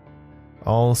me.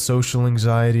 All social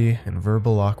anxiety and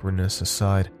verbal awkwardness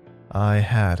aside, I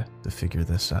had to figure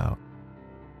this out.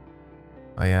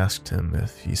 I asked him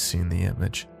if he's seen the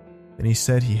image, and he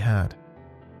said he had.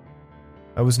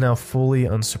 I was now fully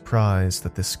unsurprised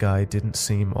that this guy didn't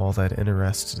seem all that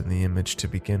interested in the image to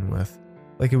begin with,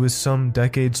 like it was some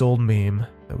decades-old meme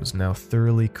that was now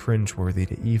thoroughly cringeworthy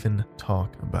to even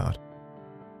talk about.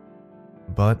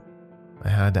 But I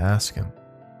had to ask him,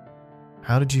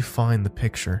 "How did you find the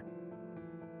picture?"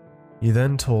 He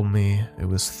then told me it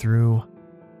was through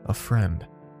a friend.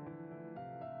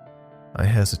 I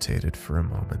hesitated for a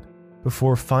moment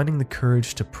before finding the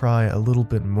courage to pry a little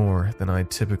bit more than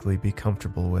I'd typically be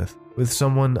comfortable with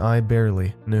someone I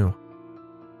barely knew.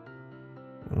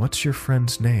 "What's your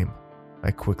friend's name?"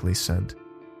 I quickly sent.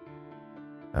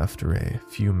 After a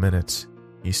few minutes,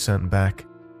 he sent back,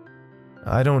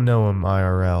 "I don't know him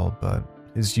IRL, but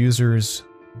his user's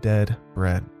Dead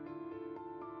Bread."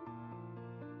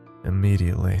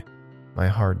 Immediately, my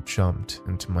heart jumped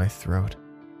into my throat.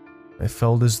 I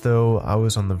felt as though I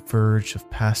was on the verge of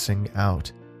passing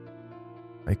out.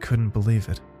 I couldn't believe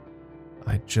it.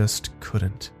 I just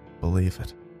couldn't believe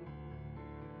it.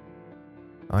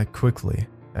 I quickly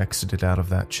exited out of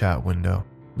that chat window,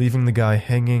 leaving the guy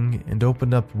hanging, and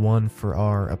opened up one for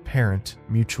our apparent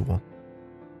mutual.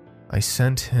 I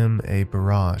sent him a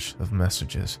barrage of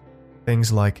messages.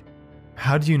 Things like,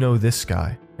 "How do you know this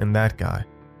guy and that guy?"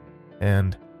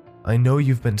 And, "I know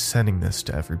you've been sending this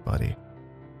to everybody."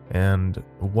 And,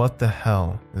 "What the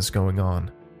hell is going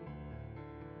on?"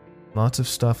 Lots of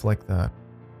stuff like that.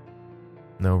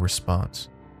 No response.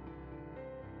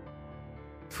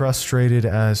 Frustrated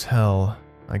as hell,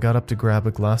 I got up to grab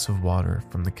a glass of water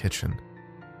from the kitchen.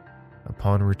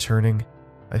 Upon returning,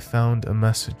 I found a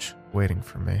message waiting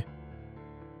for me.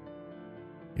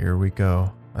 Here we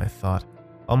go, I thought,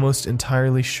 almost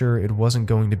entirely sure it wasn't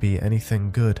going to be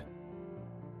anything good.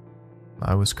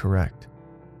 I was correct.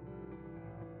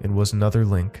 It was another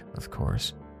link, of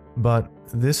course, but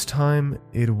this time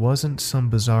it wasn't some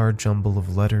bizarre jumble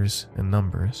of letters and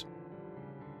numbers.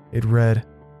 It read,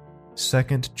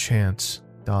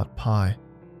 secondchance.py.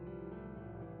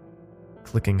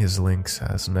 Clicking his links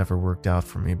has never worked out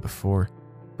for me before,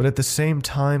 but at the same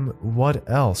time, what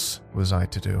else was I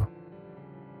to do?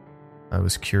 I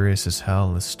was curious as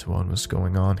hell as to what was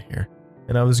going on here,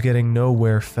 and I was getting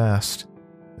nowhere fast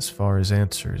as far as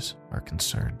answers are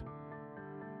concerned.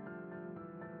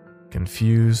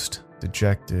 Confused,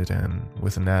 dejected, and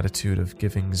with an attitude of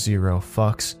giving zero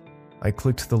fucks, I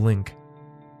clicked the link,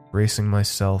 bracing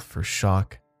myself for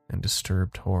shock and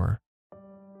disturbed horror.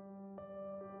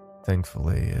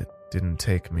 Thankfully, it didn't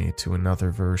take me to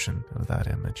another version of that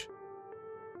image.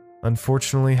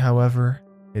 Unfortunately, however,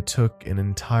 it took an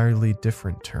entirely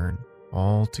different turn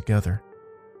altogether.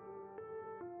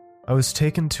 I was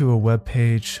taken to a web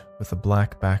page with a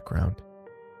black background.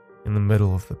 In the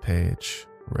middle of the page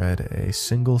read a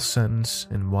single sentence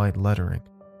in white lettering.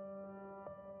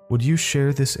 Would you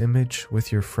share this image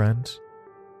with your friends?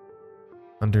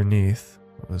 Underneath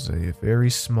was a very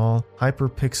small,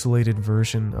 hyperpixelated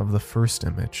version of the first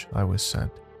image I was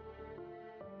sent.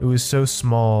 It was so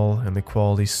small and the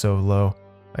quality so low,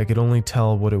 I could only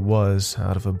tell what it was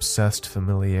out of obsessed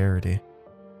familiarity.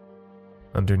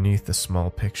 Underneath the small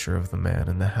picture of the man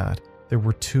in the hat, there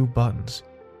were 2 buttons.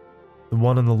 The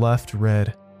one on the left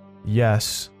read,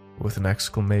 "Yes," with an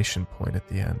exclamation point at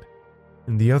the end,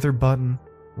 and the other button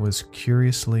was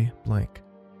curiously blank.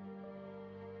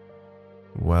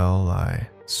 Well, I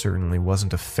certainly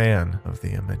wasn't a fan of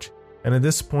the image, and at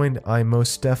this point I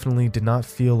most definitely did not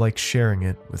feel like sharing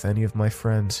it with any of my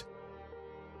friends.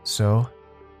 So,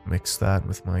 mix that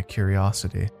with my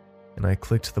curiosity, and I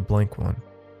clicked the blank one.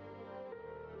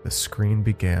 The screen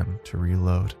began to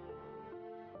reload.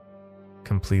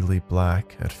 Completely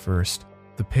black at first,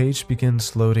 the page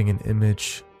begins loading an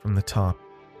image from the top,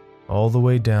 all the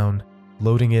way down,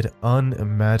 loading it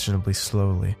unimaginably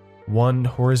slowly, one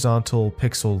horizontal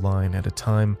pixel line at a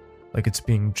time, like it's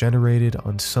being generated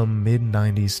on some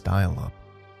mid-90s dial-up.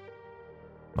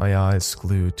 My eyes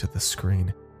glued to the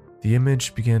screen, the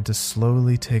image began to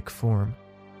slowly take form.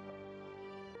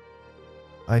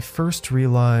 I first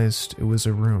realized it was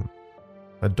a room,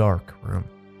 a dark room.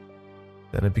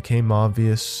 Then it became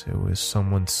obvious it was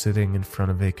someone sitting in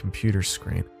front of a computer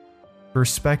screen,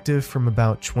 perspective from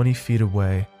about 20 feet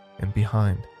away and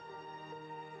behind.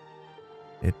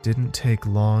 It didn't take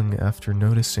long after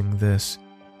noticing this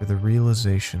for the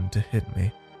realization to hit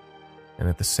me, and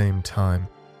at the same time,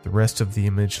 the rest of the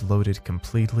image loaded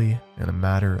completely in a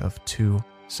matter of 2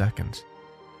 seconds.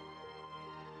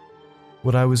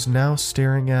 What I was now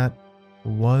staring at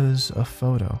was a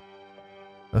photo.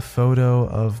 A photo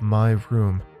of my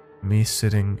room, me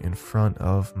sitting in front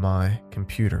of my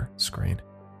computer screen,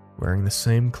 wearing the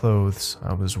same clothes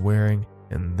I was wearing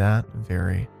in that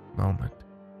very moment.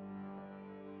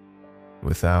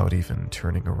 Without even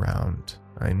turning around,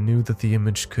 I knew that the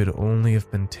image could only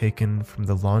have been taken from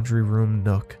the laundry room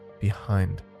nook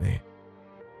behind me.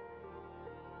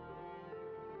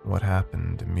 What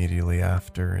happened immediately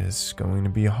after is going to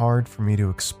be hard for me to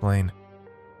explain,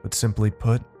 but simply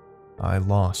put, I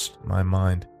lost my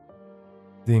mind.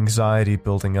 The anxiety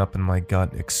building up in my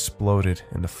gut exploded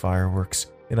into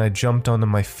fireworks, and I jumped onto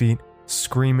my feet,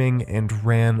 screaming, and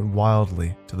ran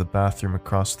wildly to the bathroom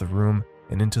across the room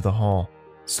and into the hall,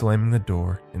 slamming the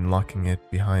door and locking it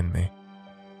behind me.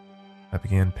 I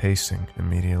began pacing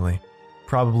immediately,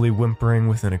 probably whimpering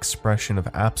with an expression of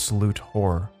absolute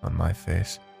horror on my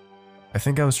face. I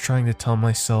think I was trying to tell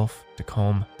myself to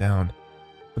calm down,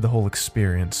 but the whole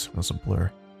experience was a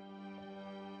blur.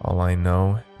 All I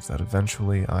know is that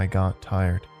eventually I got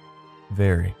tired,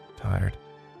 very tired,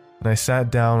 and I sat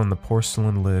down on the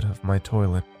porcelain lid of my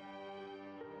toilet.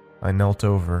 I knelt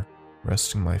over,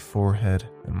 resting my forehead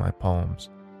in my palms.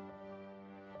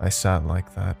 I sat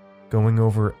like that, going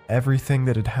over everything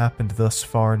that had happened thus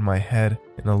far in my head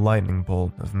in a lightning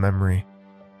bolt of memory,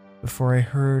 before I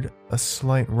heard a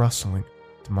slight rustling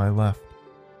to my left.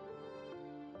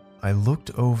 I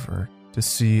looked over to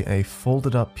see a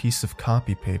folded up piece of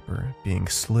copy paper being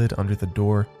slid under the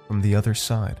door from the other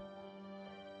side.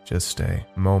 Just a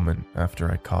moment after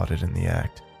I caught it in the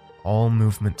act, all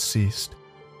movement ceased.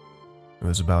 It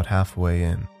was about halfway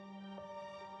in.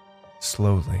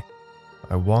 Slowly,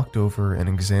 I walked over and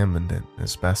examined it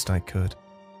as best I could.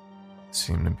 It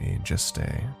seemed to be just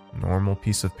a normal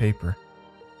piece of paper.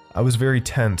 I was very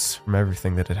tense from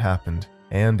everything that had happened,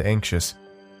 and anxious,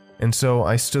 and so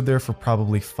I stood there for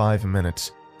probably 5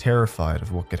 minutes, terrified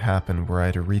of what could happen were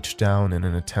I to reach down in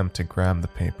an attempt to grab the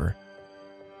paper.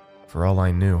 For all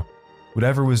I knew,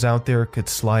 whatever was out there could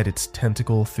slide its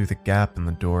tentacle through the gap in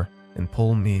the door and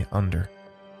pull me under,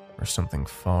 or something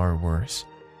far worse.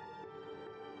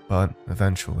 But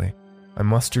eventually, I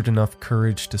mustered enough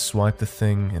courage to swipe the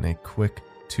thing in a quick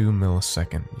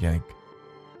 2-millisecond yank.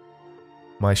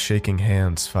 My shaking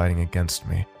hands fighting against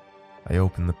me, I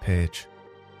opened the page.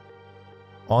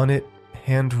 On it,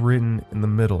 handwritten in the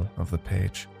middle of the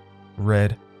page,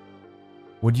 read,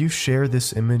 "Would you share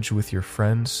this image with your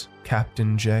friends,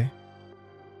 Captain J?"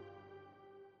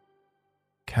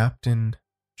 Captain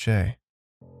J.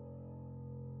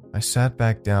 I sat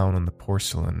back down on the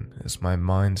porcelain as my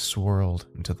mind swirled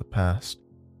into the past.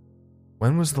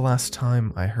 When was the last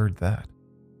time I heard that?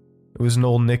 It was an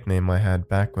old nickname I had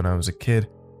back when I was a kid,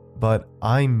 but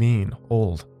I mean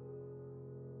old.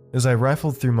 As I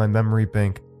rifled through my memory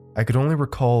bank, I could only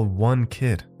recall one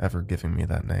kid ever giving me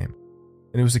that name,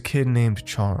 and it was a kid named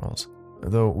Charles,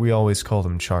 though we always called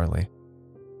him Charlie.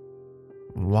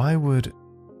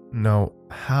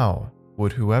 How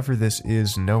would whoever this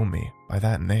is know me by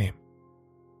that name?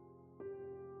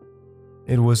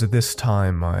 It was at this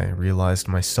time I realized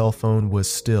my cell phone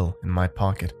was still in my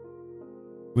pocket.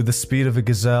 With the speed of a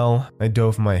gazelle, I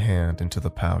dove my hand into the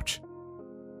pouch.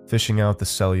 Fishing out the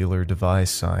cellular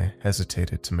device, I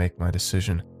hesitated to make my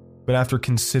decision, but after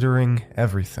considering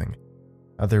everything,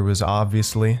 there was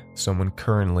obviously someone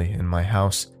currently in my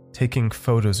house taking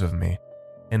photos of me,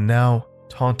 and now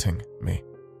taunting me.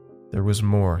 There was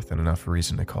more than enough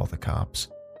reason to call the cops.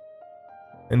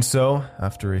 And so,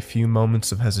 after a few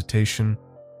moments of hesitation,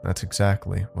 that's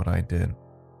exactly what I did.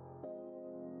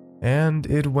 And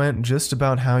it went just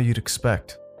about how you'd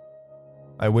expect.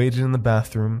 I waited in the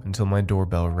bathroom until my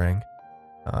doorbell rang.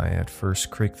 I at first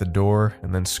creaked the door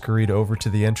and then scurried over to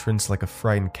the entrance like a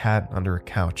frightened cat under a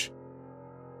couch.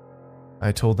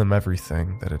 I told them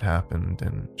everything that had happened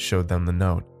and showed them the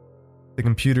note. The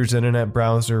computer's internet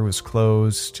browser was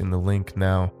closed and the link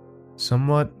now,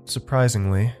 somewhat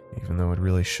surprisingly, even though it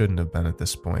really shouldn't have been at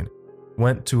this point,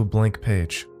 went to a blank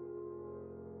page.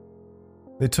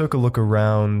 They took a look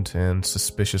around and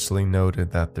suspiciously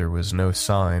noted that there was no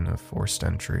sign of forced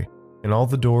entry, and all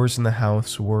the doors in the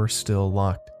house were still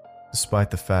locked, despite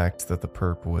the fact that the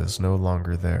perp was no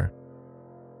longer there.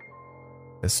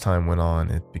 As time went on,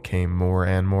 it became more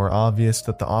and more obvious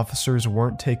that the officers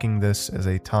weren't taking this as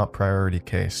a top priority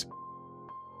case.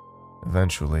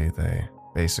 Eventually, they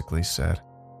basically said,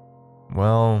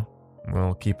 "Well,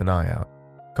 we'll keep an eye out.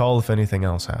 Call if anything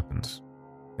else happens,"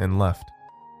 and left.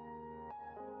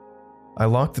 I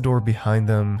locked the door behind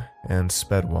them and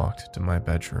sped-walked to my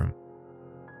bedroom.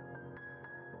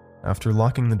 After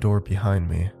locking the door behind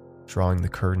me, drawing the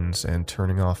curtains and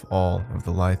turning off all of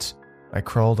the lights, I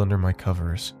crawled under my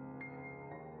covers.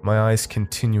 My eyes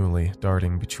continually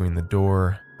darting between the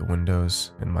door, the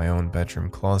windows, and my own bedroom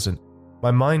closet, my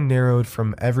mind narrowed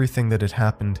from everything that had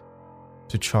happened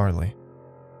to Charlie,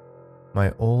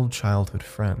 my old childhood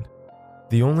friend,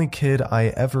 the only kid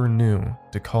I ever knew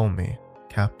to call me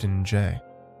Captain J.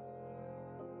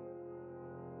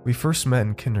 We first met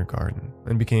in kindergarten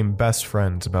and became best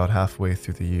friends about halfway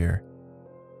through the year.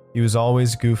 He was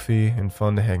always goofy and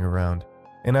fun to hang around,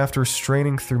 and after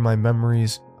straining through my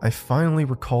memories, I finally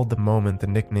recalled the moment the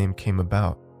nickname came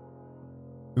about.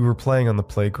 We were playing on the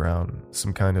playground,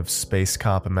 some kind of space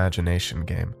cop imagination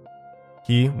game.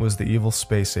 He was the evil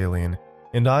space alien,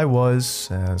 and I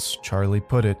was, as Charlie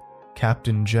put it,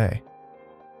 Captain J.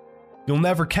 "You'll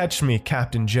never catch me,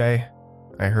 Captain J,"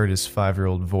 I heard his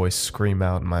 5-year-old voice scream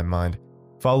out in my mind,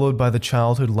 followed by the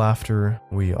childhood laughter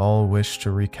we all wish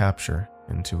to recapture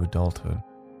into adulthood.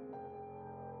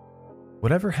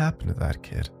 Whatever happened to that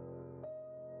kid?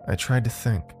 I tried to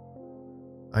think.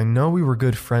 I know we were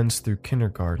good friends through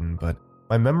kindergarten, but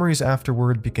my memories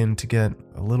afterward began to get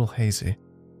a little hazy.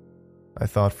 I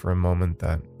thought for a moment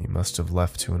that he must have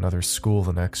left to another school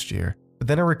the next year, but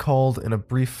then I recalled in a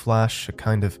brief flash a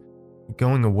kind of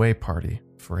going away party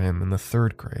for him in the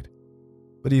 3rd grade.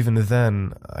 But even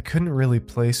then, I couldn't really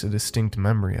place a distinct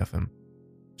memory of him.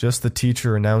 Just the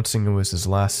teacher announcing it was his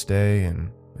last day and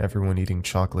everyone eating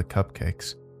chocolate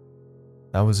cupcakes.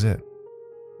 That was it.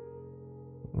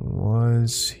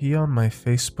 Was he on my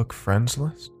Facebook friends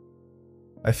list?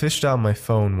 I fished out my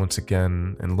phone once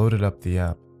again and loaded up the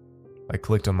app. I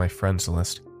clicked on my friends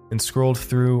list and scrolled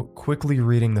through, quickly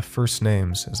reading the first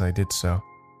names as I did so.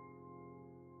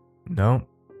 No,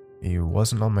 he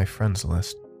wasn't on my friends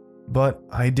list, but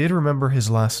I did remember his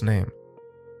last name.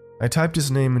 I typed his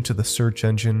name into the search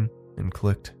engine and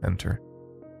clicked enter.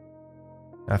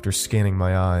 After scanning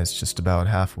my eyes just about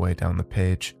halfway down the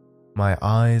page, my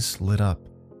eyes lit up.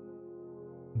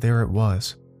 There it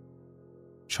was.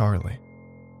 Charlie.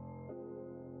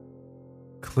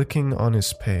 Clicking on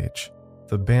his page,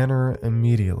 the banner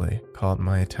immediately caught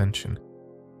my attention.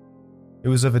 It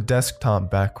was of a desktop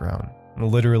background,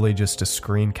 literally just a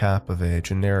screen cap of a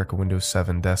generic Windows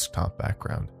 7 desktop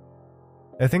background.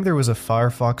 I think there was a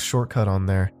Firefox shortcut on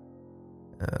there.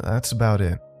 That's about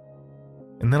it.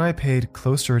 And then I paid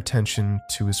closer attention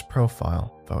to his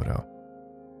profile photo.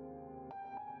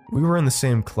 We were in the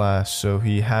same class, so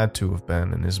he had to have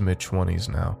been in his mid-20s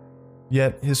now.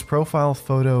 Yet his profile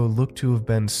photo looked to have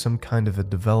been some kind of a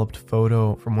developed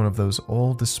photo from one of those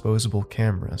old disposable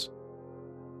cameras.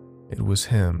 It was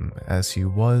him as he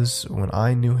was when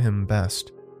I knew him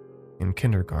best, in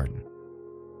kindergarten.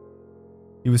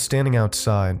 He was standing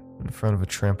outside in front of a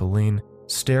trampoline,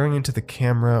 staring into the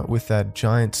camera with that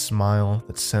giant smile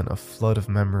that sent a flood of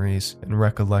memories and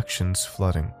recollections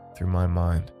flooding through my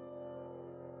mind.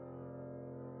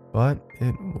 But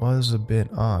it was a bit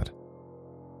odd.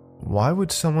 Why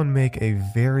would someone make a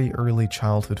very early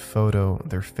childhood photo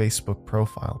their Facebook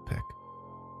profile pic?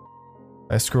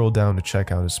 I scrolled down to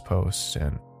check out his post,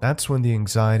 and that's when the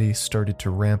anxiety started to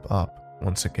ramp up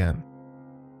once again.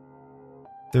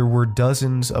 There were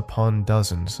dozens upon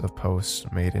dozens of posts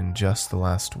made in just the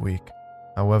last week.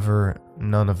 However,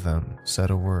 none of them said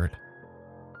a word.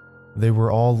 They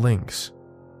were all links,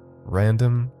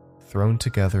 random, thrown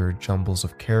together jumbles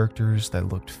of characters that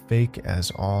looked fake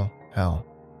as all hell.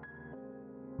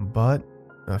 But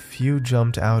a few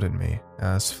jumped out at me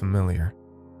as familiar.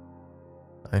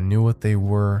 I knew what they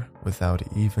were without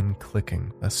even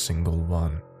clicking a single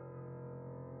one.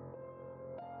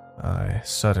 I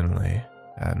suddenly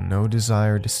had no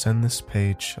desire to send this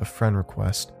page a friend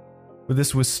request, but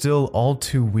this was still all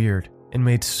too weird and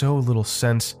made so little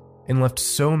sense and left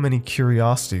so many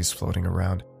curiosities floating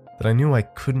around that I knew I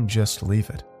couldn't just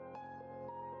leave it.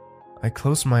 I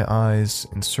closed my eyes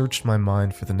and searched my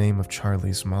mind for the name of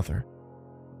Charlie's mother.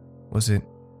 Was it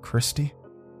Christy?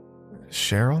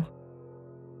 Cheryl?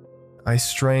 I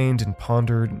strained and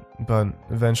pondered, but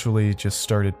eventually just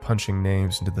started punching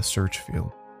names into the search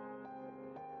field.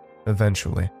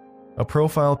 Eventually, a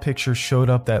profile picture showed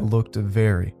up that looked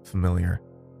very familiar.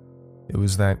 It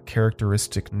was that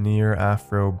characteristic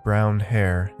near-afro brown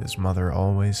hair his mother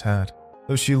always had,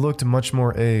 though she looked much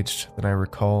more aged than I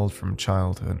recalled from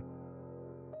childhood.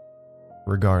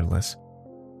 Regardless,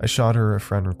 I shot her a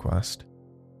friend request.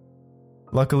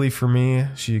 Luckily for me,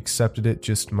 she accepted it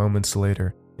just moments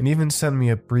later and even sent me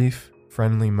a brief,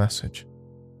 friendly message.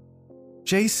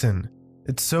 "Jason,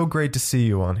 it's so great to see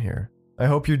you on here. I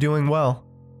hope you're doing well."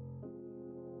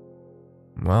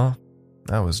 Well,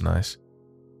 that was nice.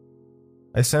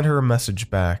 I sent her a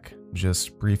message back,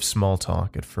 just brief small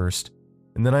talk at first,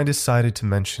 and then I decided to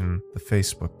mention the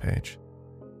Facebook page.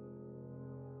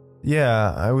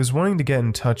 Yeah, I was wanting to get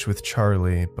in touch with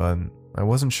Charlie, but I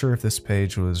wasn't sure if this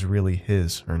page was really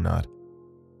his or not.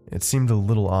 It seemed a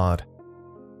little odd.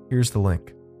 Here's the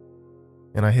link.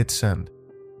 And I hit send.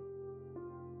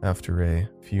 After a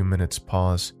few minutes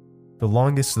pause, the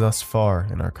longest thus far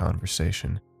in our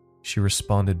conversation, she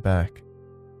responded back.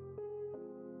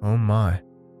 "Oh my.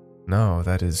 No,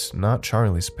 that is not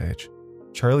Charlie's page.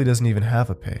 Charlie doesn't even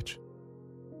have a page."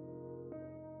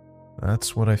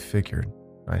 "That's what I figured,"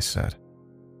 I said.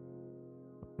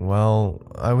 "Well,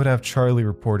 I would have Charlie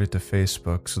report it to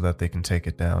Facebook so that they can take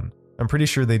it down. I'm pretty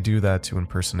sure they do that to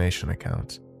impersonation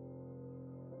accounts."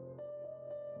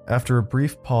 After a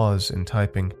brief pause in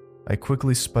typing, I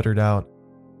quickly sputtered out,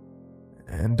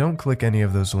 "And don't click any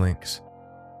of those links.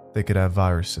 They could have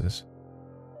viruses,"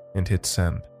 and hit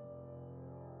send.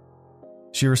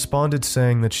 She responded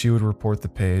saying that she would report the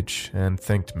page and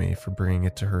thanked me for bringing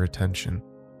it to her attention.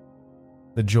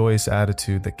 The joyous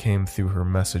attitude that came through her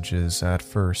messages at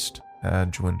first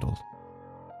had dwindled.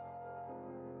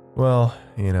 "Well,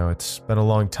 it's been a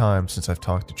long time since I've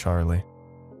talked to Charlie.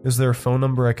 Is there a phone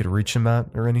number I could reach him at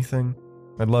or anything?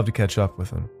 I'd love to catch up with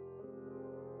him."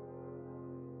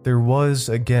 There was,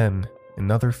 again,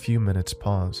 another few minutes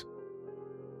pause.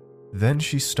 Then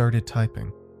she started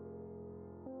typing.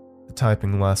 The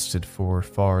typing lasted for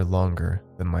far longer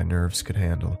than my nerves could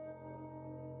handle.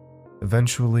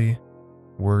 Eventually,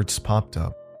 words popped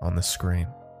up on the screen.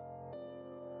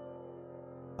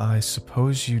 "I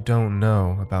suppose you don't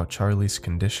know about Charlie's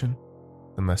condition?"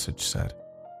 the message said.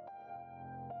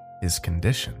 His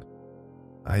condition?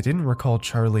 I didn't recall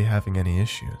Charlie having any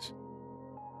issues.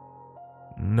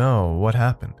 "No, what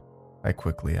happened?" I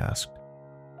quickly asked.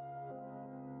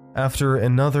 After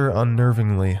another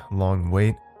unnervingly long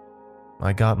wait,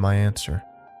 I got my answer.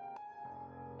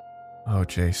 "Oh,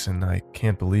 Jason, I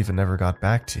can't believe it never got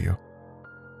back to you.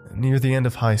 Near the end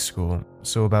of high school,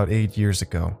 so about 8 years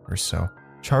ago or so,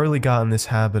 Charlie got in this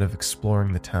habit of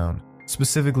exploring the town,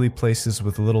 specifically places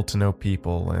with little to no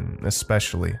people and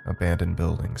especially abandoned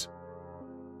buildings.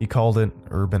 He called it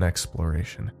urban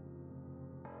exploration.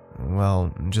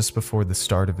 Well, just before the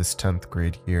start of his 10th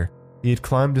grade year, he had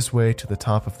climbed his way to the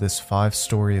top of this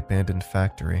 5-story abandoned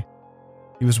factory.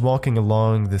 He was walking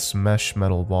along this mesh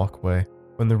metal walkway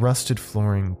when the rusted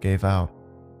flooring gave out.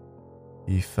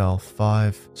 He fell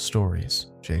 5 stories,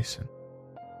 Jason.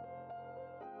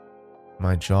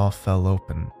 My jaw fell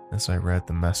open as I read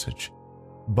the message.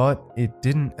 But it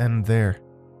didn't end there.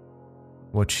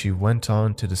 What she went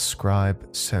on to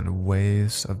describe sent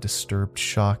waves of disturbed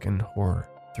shock and horror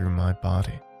through my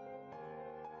body.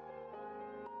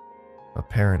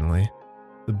 Apparently,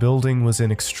 the building was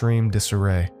in extreme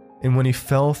disarray, and when he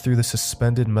fell through the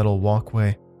suspended metal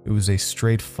walkway, it was a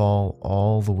straight fall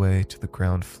all the way to the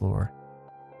ground floor.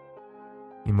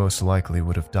 He most likely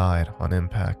would have died on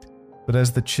impact, but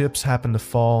as the chips happened to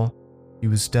fall, he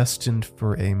was destined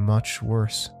for a much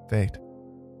worse fate.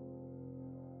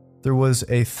 There was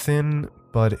a thin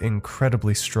but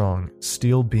incredibly strong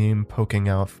steel beam poking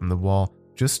out from the wall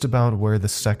just about where the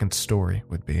second story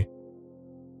would be.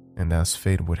 And as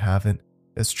fate would have it,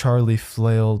 as Charlie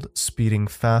flailed, speeding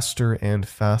faster and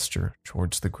faster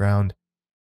towards the ground,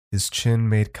 his chin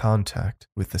made contact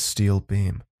with the steel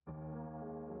beam.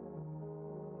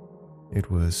 It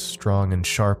was strong and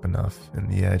sharp enough in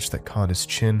the edge that caught his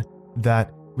chin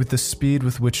that, with the speed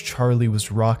with which Charlie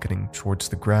was rocketing towards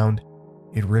the ground,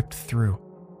 it ripped through.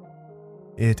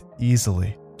 It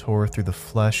easily tore through the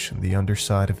flesh and the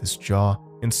underside of his jaw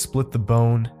and split the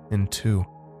bone in two.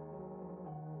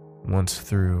 Once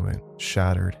through, it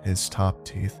shattered his top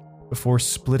teeth before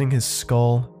splitting his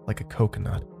skull like a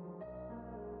coconut.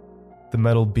 The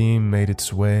metal beam made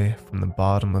its way from the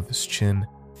bottom of his chin,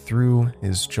 through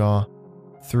his jaw,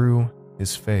 through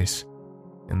his face,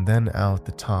 and then out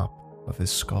the top of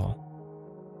his skull.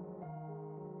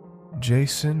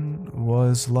 Jason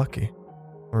was lucky,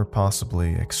 or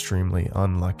possibly extremely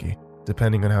unlucky,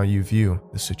 depending on how you view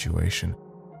the situation,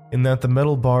 in that the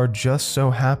metal bar just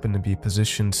so happened to be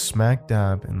positioned smack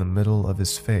dab in the middle of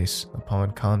his face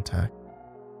upon contact.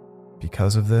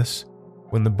 Because of this,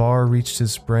 when the bar reached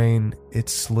his brain, it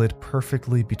slid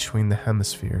perfectly between the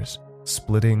hemispheres,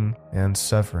 splitting and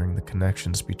severing the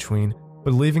connections between,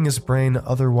 but leaving his brain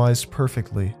otherwise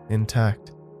perfectly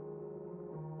intact.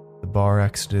 The bar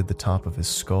exited the top of his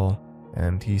skull,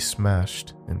 and he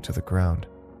smashed into the ground.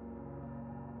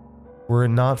 Were it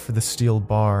not for the steel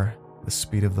bar, the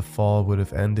speed of the fall would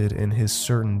have ended in his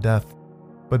certain death,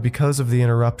 but because of the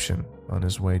interruption on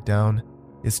his way down,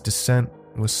 his descent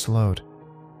was slowed,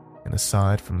 and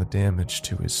aside from the damage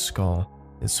to his skull,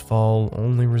 his fall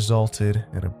only resulted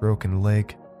in a broken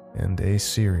leg and a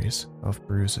series of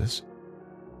bruises.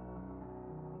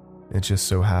 It just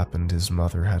so happened his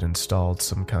mother had installed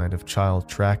some kind of child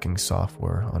tracking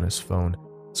software on his phone,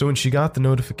 so when she got the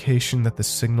notification that the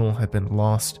signal had been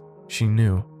lost, she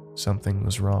knew something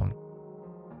was wrong.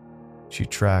 She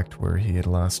tracked where he had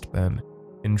last been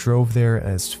and drove there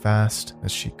as fast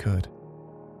as she could.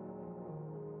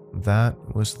 That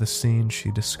was the scene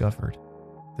she discovered,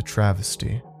 the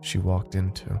travesty she walked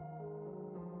into.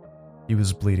 He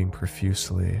was bleeding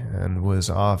profusely and was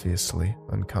obviously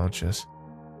unconscious.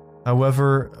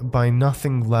 However, by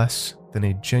nothing less than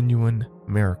a genuine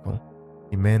miracle,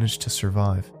 he managed to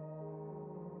survive.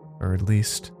 Or at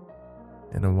least,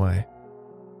 in a way.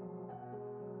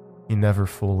 He never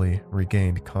fully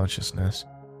regained consciousness,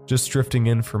 just drifting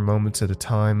in for moments at a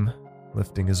time,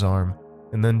 lifting his arm,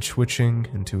 and then twitching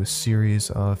into a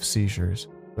series of seizures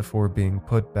before being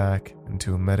put back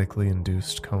into a medically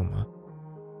induced coma.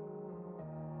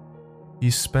 He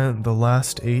spent the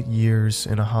last 8 years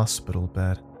in a hospital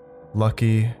bed,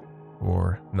 lucky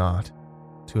or not,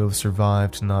 to have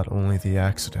survived not only the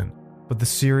accident, but the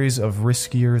series of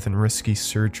riskier than risky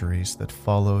surgeries that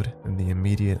followed in the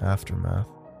immediate aftermath.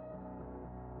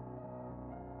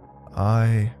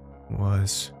 I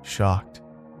was shocked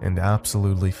and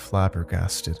absolutely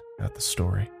flabbergasted at the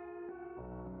story.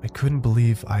 I couldn't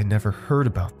believe I never heard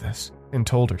about this and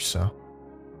told her so.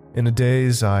 In a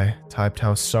daze, I typed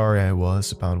how sorry I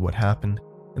was about what happened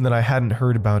and that I hadn't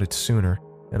heard about it sooner,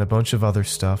 and a bunch of other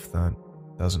stuff that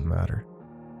doesn't matter.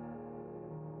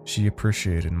 She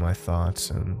appreciated my thoughts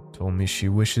and told me she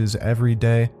wishes every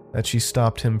day that she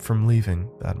stopped him from leaving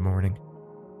that morning,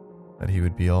 that he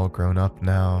would be all grown up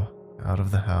now, out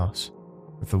of the house,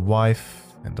 with a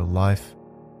wife and a life,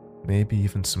 maybe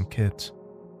even some kids.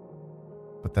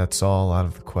 But that's all out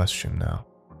of the question now,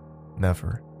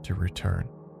 never to return.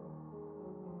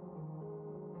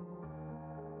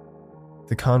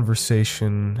 The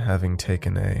conversation, having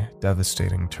taken a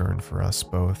devastating turn for us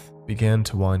both, began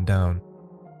to wind down.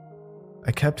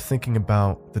 I kept thinking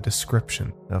about the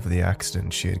description of the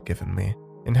accident she had given me,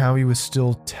 and how he was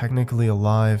still technically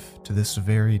alive to this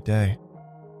very day.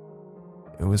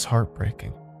 It was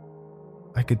heartbreaking.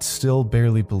 I could still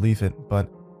barely believe it,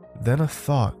 but then a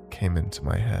thought came into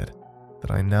my head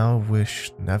that I now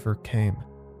wish never came,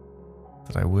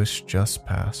 that I wish just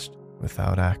passed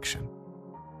without action.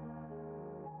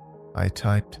 I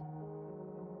typed,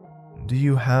 Do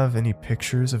you have any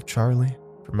pictures of Charlie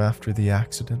from after the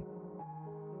accident?"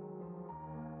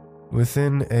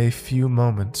 Within a few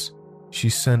moments, she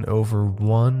sent over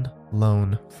one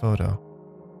lone photo.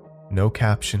 No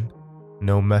caption,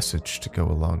 no message to go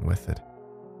along with it.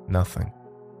 Nothing.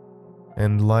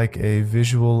 And like a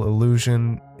visual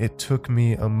illusion, it took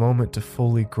me a moment to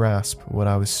fully grasp what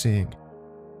I was seeing.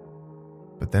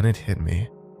 But then it hit me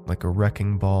like a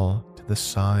wrecking ball to the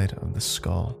side of the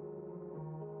skull.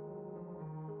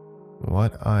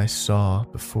 What I saw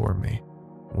before me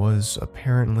was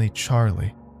apparently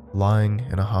Charlie lying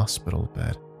in a hospital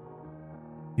bed.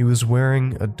 He was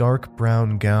wearing a dark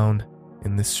brown gown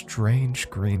and this strange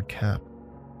green cap.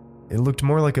 It looked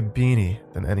more like a beanie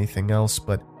than anything else,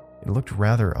 but it looked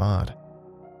rather odd,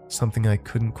 something I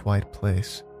couldn't quite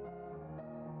place.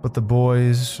 But the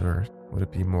boy's, or would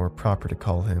it be more proper to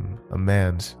call him a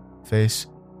man's, face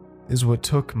is what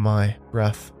took my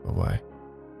breath away.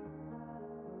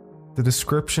 The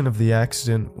description of the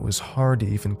accident was hard to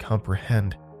even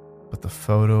comprehend, but the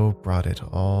photo brought it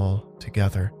all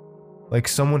together, like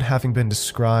someone having been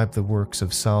described the works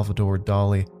of Salvador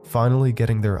Dali finally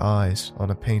getting their eyes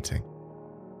on a painting.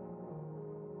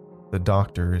 The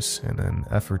doctors, in an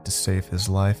effort to save his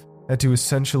life, had to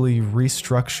essentially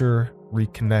restructure,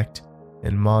 reconnect,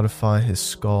 and modify his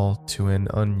skull to an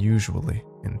unusually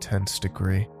intense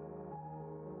degree.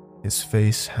 His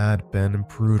face had been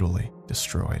brutally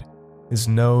destroyed, his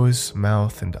nose,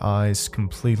 mouth, and eyes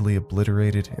completely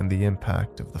obliterated in the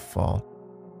impact of the fall.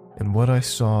 And what I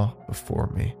saw before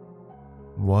me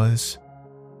was,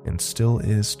 and still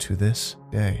is to this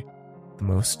day, the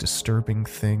most disturbing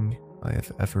thing I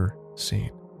have ever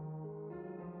seen.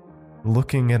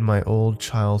 Looking at my old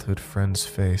childhood friend's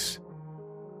face,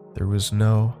 there was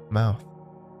no mouth,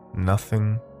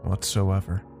 nothing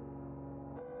whatsoever.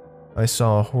 I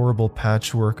saw a horrible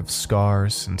patchwork of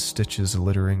scars and stitches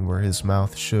littering where his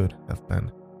mouth should have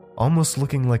been, almost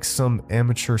looking like some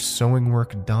amateur sewing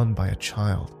work done by a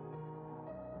child.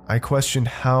 I questioned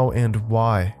how and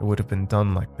why it would have been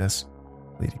done like this,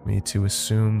 leading me to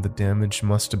assume the damage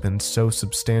must have been so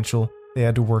substantial they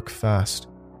had to work fast.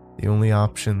 The only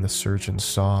option the surgeon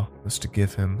saw was to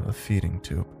give him a feeding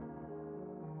tube.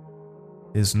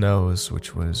 His nose,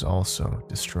 which was also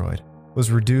destroyed,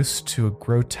 was reduced to a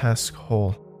grotesque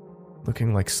hole,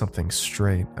 looking like something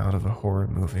straight out of a horror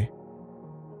movie.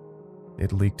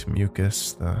 It leaked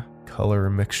mucus, the color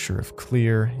a mixture of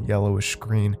clear, yellowish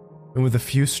green, and with a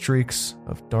few streaks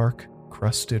of dark,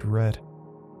 crusted red.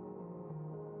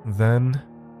 Then,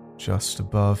 just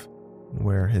above,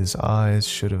 where his eyes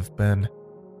should have been,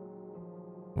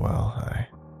 well, I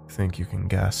think you can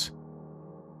guess.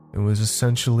 It was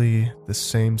essentially the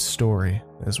same story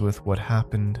as with what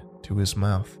happened to his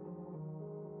mouth.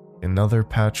 Another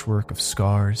patchwork of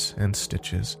scars and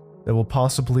stitches that will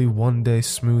possibly one day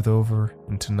smooth over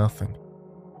into nothing.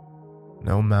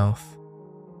 No mouth,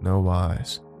 no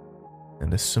eyes,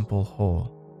 and a simple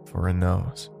hole for a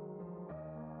nose.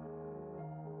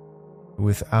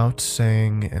 Without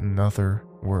saying another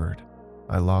word,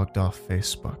 I logged off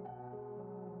Facebook.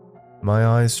 My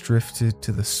eyes drifted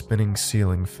to the spinning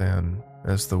ceiling fan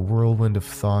as the whirlwind of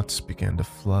thoughts began to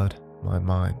flood my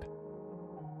mind.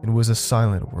 It was a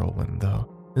silent whirlwind,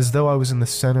 though, as though I was in the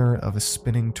center of a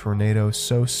spinning tornado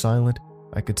so silent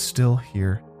I could still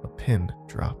hear a pin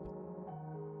drop.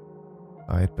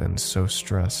 I had been so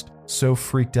stressed, so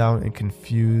freaked out and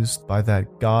confused by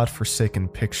that god-forsaken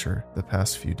picture the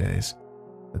past few days,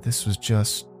 that this was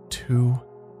just too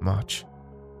much.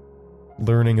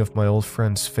 Learning of my old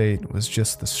friend's fate was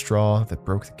just the straw that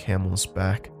broke the camel's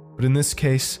back, but in this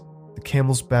case, the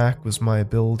camel's back was my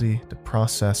ability to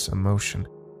process emotion.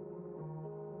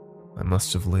 I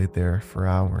must have laid there for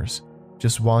hours,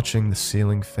 just watching the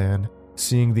ceiling fan,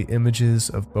 seeing the images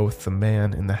of both the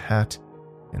man in the hat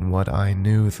and what I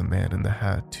knew the man in the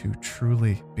hat to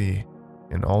truly be,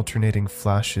 in alternating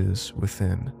flashes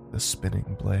within the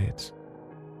spinning blades.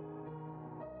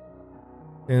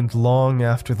 And long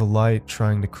after the light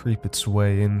trying to creep its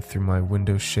way in through my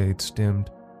window shades dimmed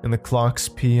and the clock's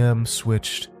PM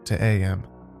switched to AM,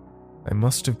 I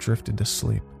must have drifted to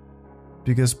sleep,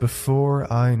 because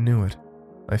before I knew it,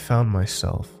 I found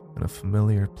myself in a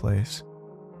familiar place.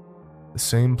 The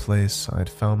same place I had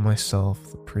found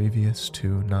myself the previous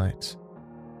 2 nights.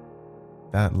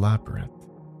 That labyrinth.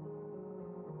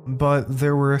 But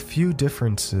there were a few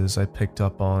differences I picked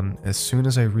up on as soon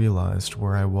as I realized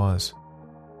where I was.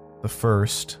 The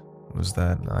first was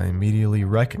that I immediately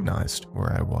recognized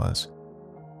where I was.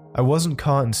 I wasn't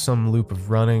caught in some loop of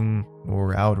running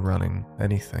or outrunning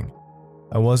anything.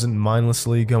 I wasn't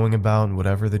mindlessly going about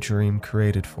whatever the dream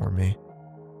created for me.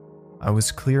 I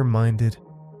was clear-minded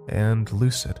and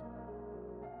lucid.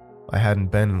 I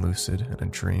hadn't been lucid in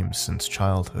a dream since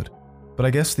childhood, but I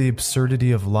guess the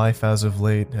absurdity of life as of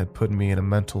late had put me in a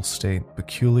mental state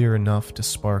peculiar enough to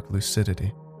spark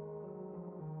lucidity.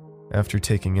 After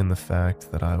taking in the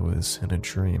fact that I was in a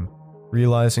dream,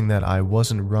 realizing that I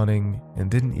wasn't running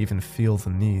and didn't even feel the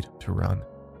need to run,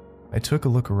 I took a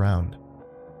look around.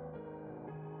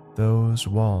 Those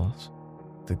walls,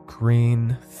 the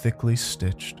green, thickly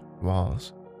stitched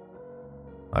walls.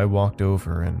 I walked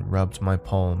over and rubbed my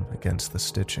palm against the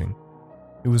stitching.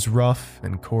 It was rough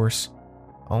and coarse,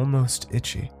 almost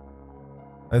itchy.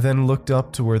 I then looked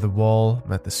up to where the wall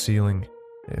met the ceiling.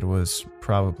 It was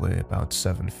probably about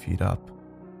 7 feet up,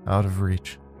 out of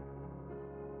reach.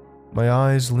 My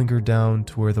eyes lingered down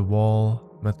to where the wall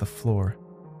met the floor.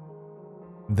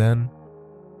 Then,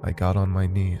 I got on my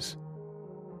knees.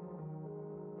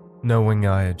 Knowing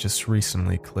I had just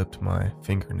recently clipped my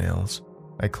fingernails,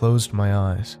 I closed my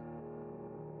eyes.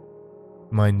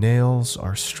 My nails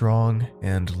are strong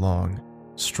and long,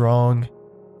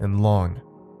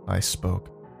 I spoke,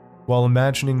 while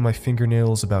imagining my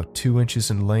fingernails about 2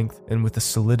 inches in length and with the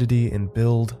solidity and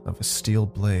build of a steel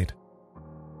blade.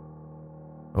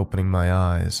 Opening my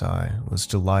eyes, I was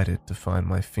delighted to find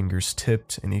my fingers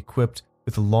tipped and equipped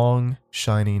with long,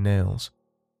 shiny nails.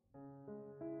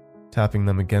 Tapping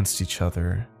them against each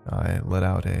other, I let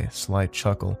out a slight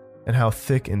chuckle at how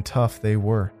thick and tough they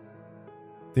were.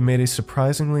 They made a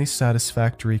surprisingly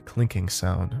satisfactory clinking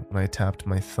sound when I tapped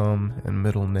my thumb and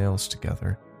middle nails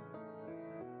together.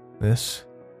 This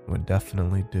would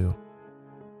definitely do.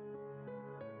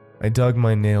 I dug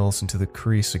my nails into the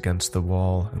crease against the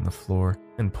wall and the floor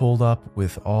and pulled up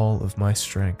with all of my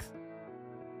strength.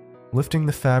 Lifting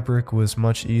the fabric was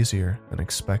much easier than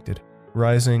expected,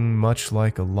 rising much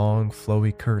like a long,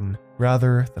 flowy curtain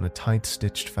rather than a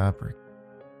tight-stitched fabric.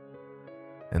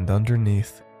 And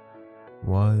underneath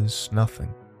was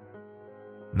nothing.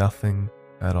 Nothing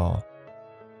at all.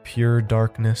 Pure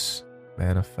darkness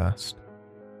manifest.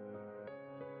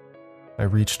 I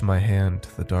reached my hand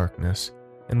to the darkness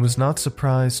and was not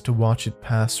surprised to watch it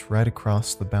pass right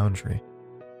across the boundary,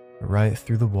 right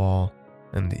through the wall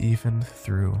and even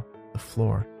through the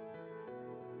floor.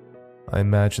 I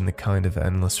imagined the kind of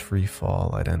endless free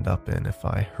fall I'd end up in if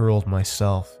I hurled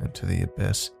myself into the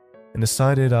abyss and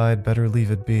decided I'd better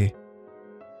leave it be.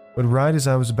 But right as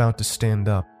I was about to stand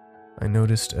up, I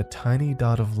noticed a tiny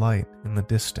dot of light in the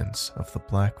distance of the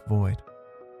black void.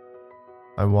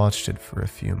 I watched it for a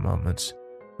few moments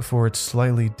before it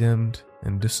slightly dimmed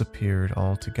and disappeared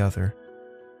altogether.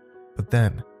 But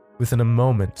then, within a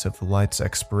moment of the light's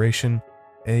expiration,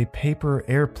 a paper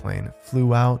airplane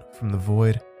flew out from the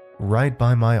void right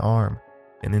by my arm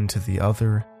and into the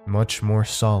other, much more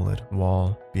solid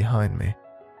wall behind me.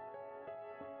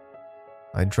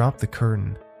 I dropped the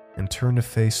curtain and turned to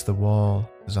face the wall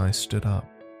as I stood up.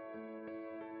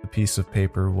 The piece of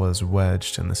paper was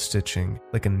wedged in the stitching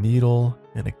like a needle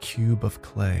in a cube of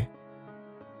clay.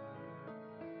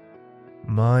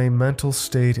 My mental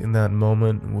state in that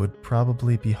moment would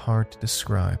probably be hard to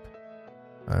describe.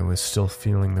 I was still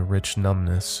feeling the rich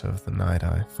numbness of the night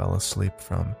I fell asleep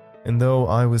from, and though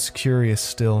I was curious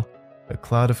still, a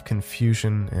cloud of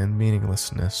confusion and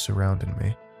meaninglessness surrounded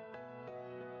me.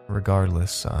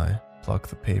 Regardless, I plucked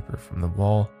the paper from the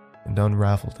wall and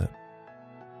unraveled it.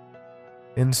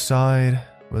 Inside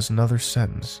was another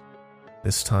sentence,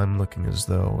 this time looking as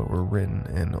though it were written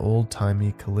in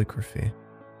old-timey calligraphy.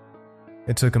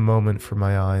 It took a moment for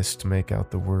my eyes to make out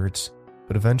the words,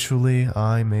 but eventually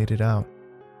I made it out.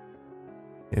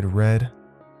 It read,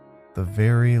 "The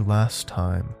very last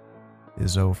time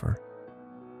is over."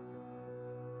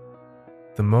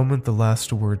 The moment the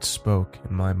last word spoke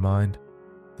in my mind,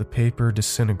 the paper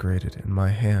disintegrated in my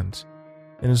hands,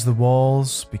 and as the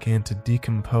walls began to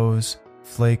decompose,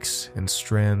 flakes and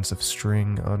strands of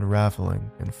string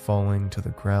unraveling and falling to the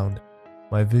ground,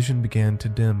 my vision began to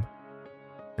dim,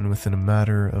 and within a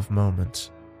matter of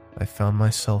moments, I found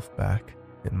myself back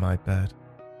in my bed.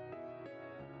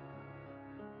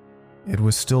 It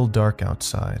was still dark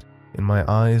outside, and my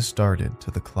eyes darted to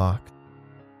the clock.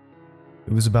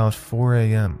 It was about 4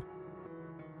 a.m.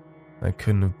 I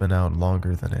couldn't have been out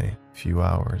longer than a few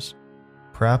hours,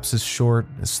 perhaps as short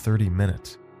as 30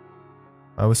 minutes.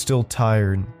 I was still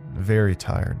tired, very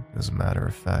tired as a matter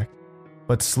of fact,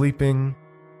 but sleeping,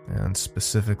 and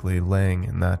specifically laying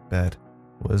in that bed,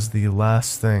 was the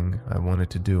last thing I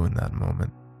wanted to do in that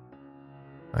moment.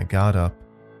 I got up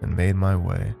and made my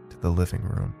way to the living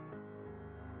room.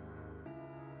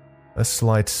 A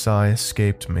slight sigh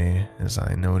escaped me as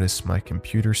I noticed my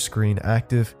computer screen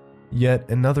active, yet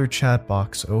another chat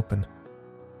box open.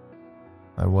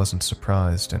 I wasn't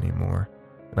surprised anymore,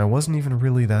 and I wasn't even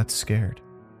really that scared.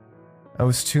 I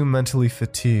was too mentally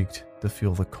fatigued to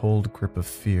feel the cold grip of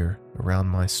fear around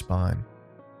my spine.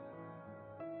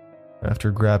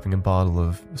 After grabbing a bottle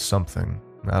of something,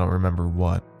 I don't remember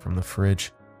what, from the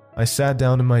fridge, I sat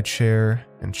down in my chair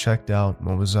and checked out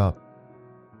what was up.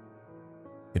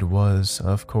 It was,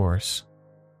 of course,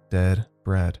 dead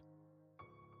bread.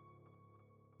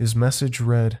 His message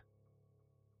read,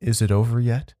 "Is it over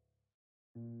yet?"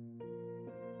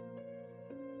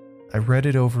 I read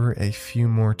it over a few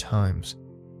more times,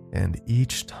 and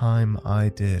each time I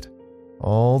did,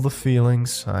 all the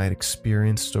feelings I had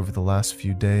experienced over the last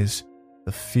few days,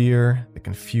 the fear, the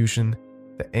confusion,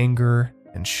 the anger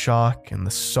and shock and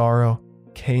the sorrow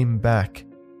came back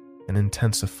and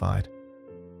intensified.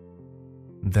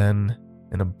 Then,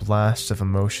 in a blast of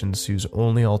emotions whose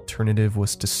only alternative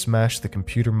was to smash the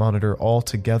computer monitor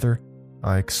altogether,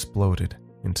 I exploded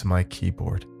into my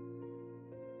keyboard.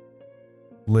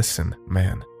 "Listen,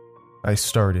 man," I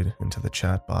started into the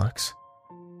chat box.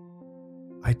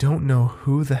 "I don't know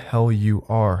who the hell you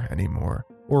are anymore,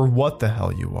 or what the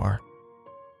hell you are.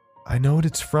 I know what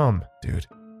it's from, dude.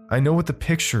 I know what the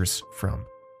picture's from.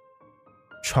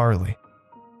 Charlie.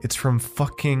 It's from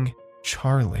fucking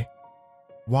Charlie.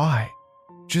 Why?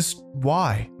 Just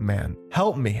why, man?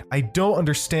 Help me. I don't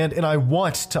understand, and I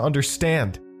want to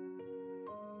understand."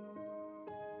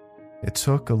 It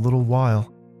took a little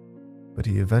while, but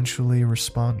he eventually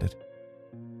responded.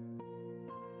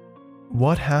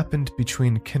 "What happened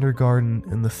between kindergarten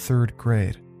and the 3rd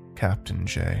grade, Captain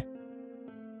J?"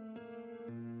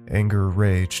 Anger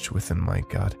raged within my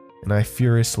gut, and I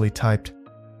furiously typed,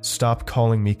 "Stop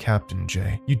calling me Captain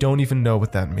J. You don't even know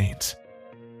what that means."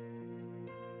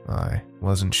 I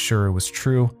wasn't sure it was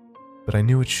true, but I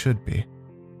knew it should be.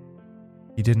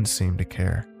 He didn't seem to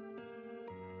care.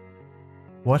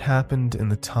 "What happened in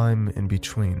the time in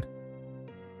between?"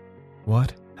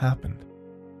 "What happened?"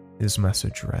 his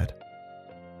message read.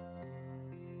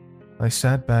 I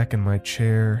sat back in my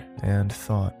chair and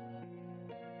thought.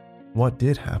 What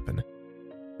did happen?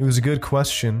 It was a good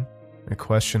question, a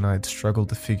question I'd struggled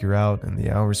to figure out in the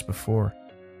hours before.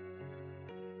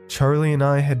 Charlie and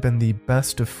I had been the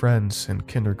best of friends in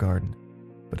kindergarten,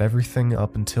 but everything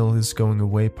up until his going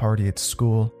away party at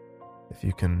school, if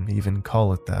you can even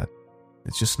call it that,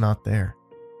 it's just not there.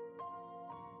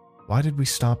 Why did we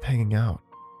stop hanging out?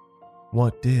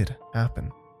 What did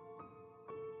happen?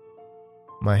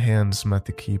 My hands met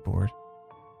the keyboard.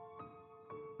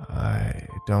 "I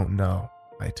don't know,"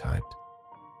 I typed.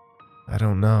 "I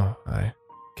don't know. I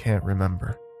can't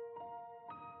remember."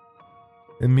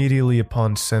 Immediately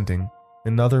upon sending,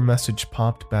 another message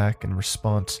popped back in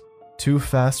response, too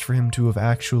fast for him to have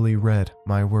actually read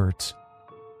my words,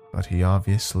 but he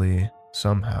obviously,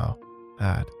 somehow,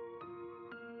 had.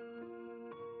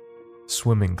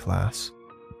 "Swimming class,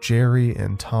 Jerry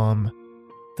and Tom,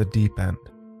 the deep end,"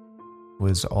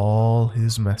 was all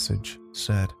his message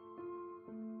said.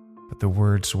 But the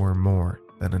words were more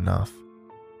than enough.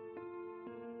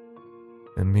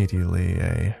 Immediately,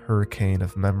 a hurricane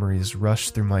of memories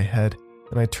rushed through my head,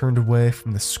 and I turned away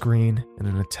from the screen in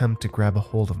an attempt to grab a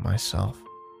hold of myself.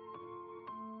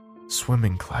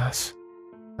 "Swimming class,"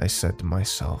 I said to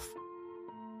myself.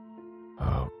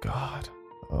 Oh God.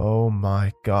 Oh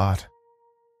my God.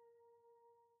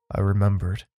 I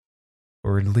remembered,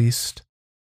 or at least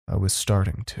I was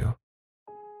starting to.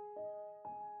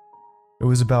 It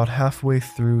was about halfway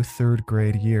through 3rd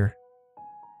grade year.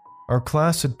 Our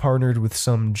class had partnered with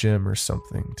some gym or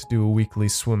something to do a weekly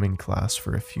swimming class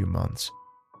for a few months.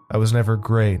 I was never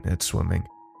great at swimming,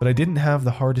 but I didn't have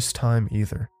the hardest time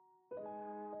either.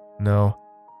 No,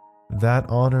 that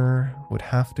honor would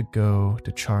have to go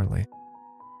to Charlie.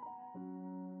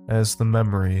 As the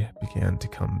memory began to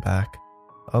come back,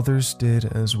 others did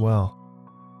as well.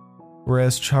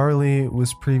 Whereas Charlie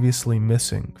was previously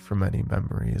missing from any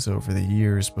memories over the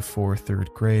years before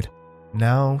 3rd grade,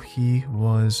 now he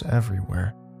was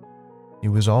everywhere. He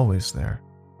was always there,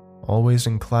 always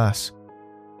in class.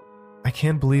 I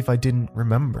can't believe I didn't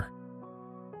remember.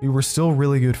 We were still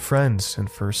really good friends in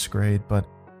 1st grade, but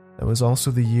that was also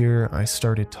the year I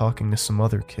started talking to some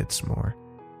other kids more.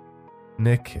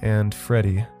 Nick and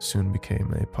Freddie soon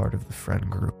became a part of the friend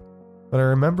group, but I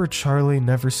remember Charlie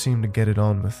never seemed to get it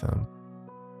on with them.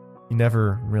 He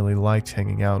never really liked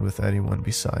hanging out with anyone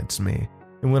besides me,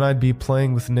 and when I'd be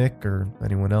playing with Nick or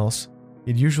anyone else,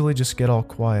 he'd usually just get all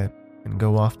quiet and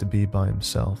go off to be by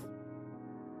himself.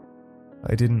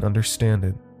 I didn't understand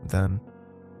it then.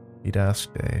 He'd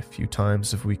asked a few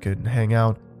times if we could hang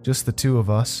out, just the two of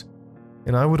us,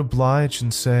 and I would oblige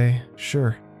and say,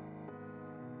 sure.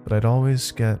 But I'd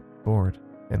always get board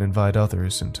and invite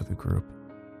others into the group.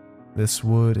 This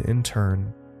would, in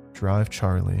turn, drive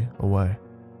Charlie away.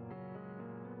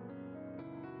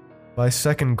 By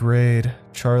second grade,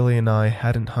 Charlie and I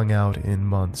hadn't hung out in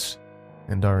months,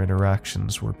 and our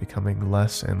interactions were becoming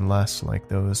less and less like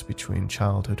those between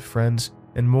childhood friends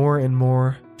and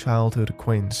more childhood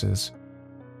acquaintances,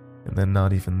 and then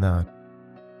not even that.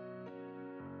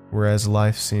 Whereas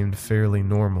life seemed fairly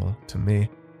normal to me,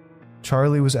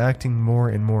 Charlie was acting more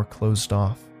and more closed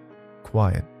off,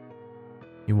 quiet.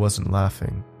 He wasn't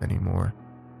laughing anymore,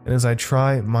 and as I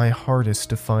try my hardest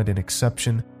to find an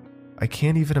exception, I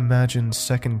can't even imagine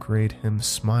second grade him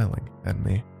smiling at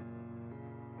me.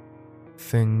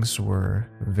 Things were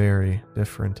very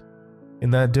different,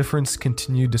 and that difference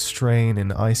continued to strain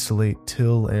and isolate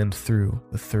till and through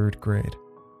the third grade.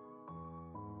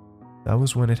 That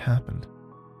was when it happened.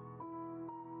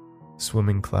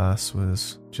 Swimming class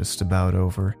was just about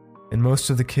over, and most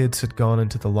of the kids had gone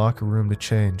into the locker room to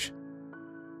change.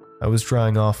 I was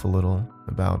drying off a little,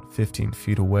 about 15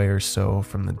 feet away or so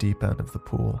from the deep end of the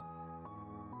pool.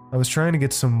 I was trying to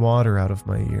get some water out of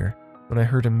my ear when I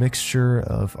heard a mixture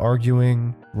of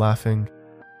arguing, laughing,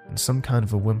 and some kind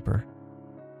of a whimper.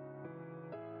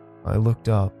 I looked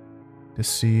up to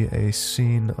see a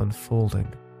scene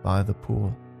unfolding by the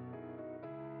pool.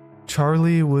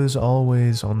 Charlie was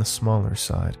always on the smaller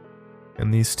side,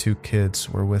 and these two kids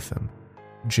were with him,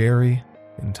 Jerry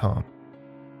and Tom.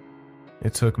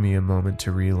 It took me a moment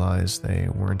to realize they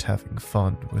weren't having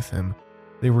fun with him.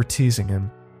 They were teasing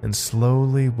him and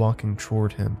slowly walking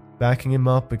toward him, backing him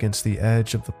up against the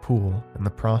edge of the pool in the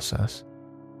process.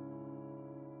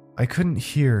 I couldn't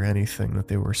hear anything that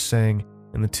they were saying,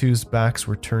 and the two's backs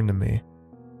were turned to me,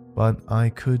 but I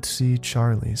could see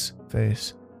Charlie's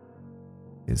face.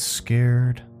 His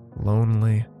scared,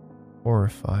 lonely,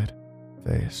 horrified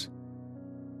face.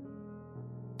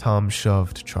 Tom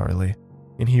shoved Charlie,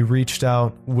 and he reached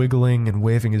out, wiggling and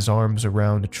waving his arms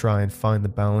around to try and find the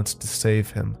balance to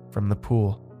save him from the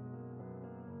pool.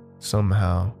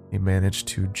 Somehow, he managed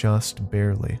to just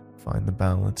barely find the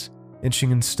balance,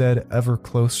 inching instead ever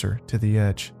closer to the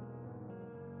edge.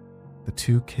 The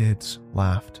two kids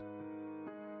laughed.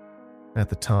 At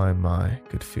the time, I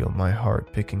could feel my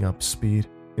heart picking up speed,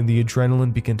 and the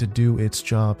adrenaline began to do its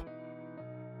job.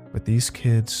 But these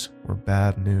kids were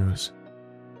bad news.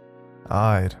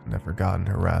 I'd never gotten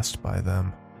harassed by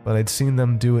them, but I'd seen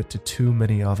them do it to too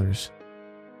many others.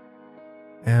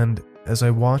 And as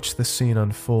I watched the scene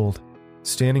unfold,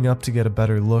 standing up to get a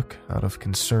better look out of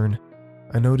concern,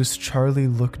 I noticed Charlie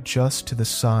look just to the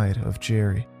side of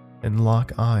Jerry and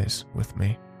lock eyes with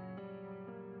me.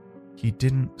 He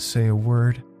didn't say a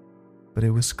word, but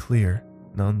it was clear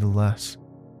nonetheless.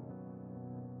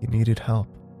 He needed help.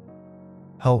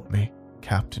 "Help me,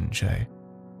 Captain J,"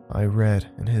 I read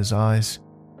in his eyes,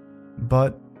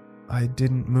 but I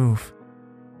didn't move.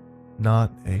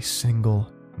 Not a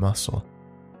single muscle.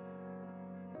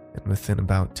 And within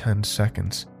about 10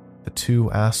 seconds, the two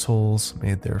assholes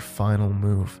made their final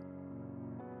move.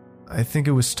 I think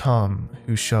it was Tom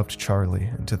who shoved Charlie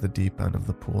into the deep end of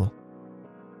the pool.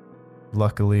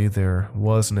 Luckily, there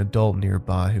was an adult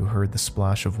nearby who heard the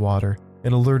splash of water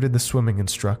and alerted the swimming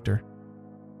instructor.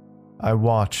 I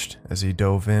watched as he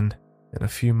dove in, and a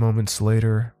few moments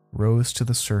later rose to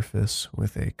the surface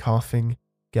with a coughing,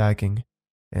 gagging,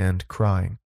 and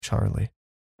crying Charlie.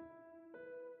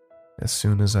 As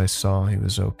soon as I saw he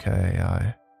was okay,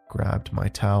 I grabbed my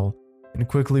towel and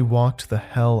quickly walked the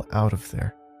hell out of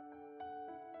there.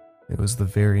 It was the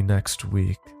very next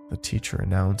week the teacher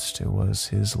announced it was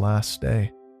his last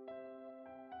day.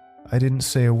 I didn't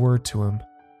say a word to him,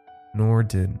 nor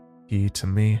did he to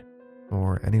me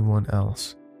or anyone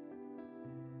else.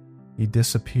 He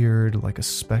disappeared like a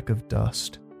speck of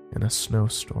dust in a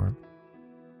snowstorm.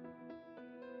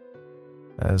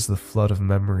 As the flood of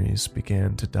memories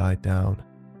began to die down,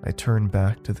 I turned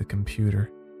back to the computer.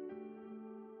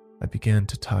 I began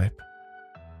to type.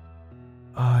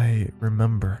 I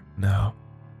remember now.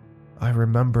 I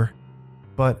remember,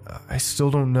 but I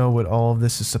still don't know what all of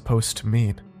this is supposed to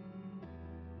mean.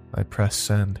 I pressed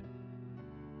send.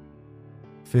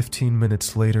 15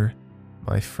 minutes later,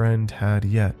 my friend had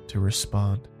yet to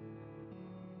respond.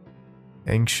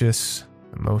 Anxious,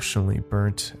 emotionally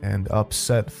burnt, and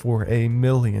upset for a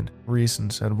million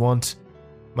reasons at once,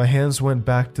 my hands went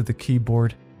back to the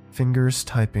keyboard, fingers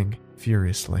typing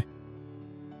furiously.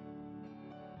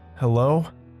 Hello?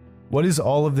 What is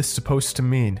all of this supposed to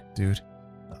mean, dude?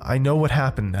 I know what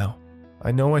happened now.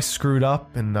 I know I screwed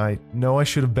up, and I know I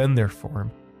should have been there for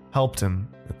him. Helped him,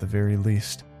 at the very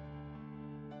least.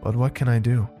 But what can I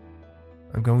do?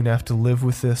 I'm going to have to live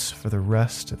with this for the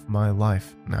rest of my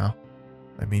life now.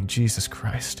 I mean, Jesus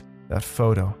Christ, that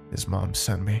photo his mom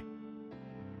sent me.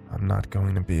 I'm not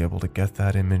going to be able to get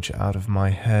that image out of my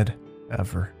head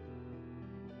ever.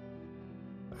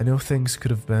 I know things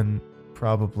could have been,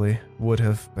 probably would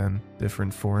have been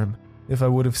different for him if I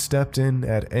would have stepped in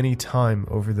at any time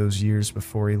over those years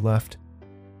before he left.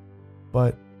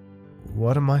 But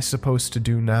what am I supposed to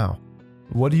do now?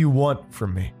 What do you want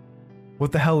from me?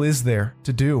 What the hell is there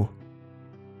to do?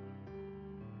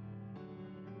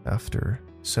 After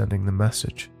sending the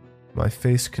message, my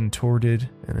face contorted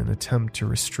in an attempt to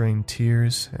restrain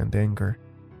tears and anger.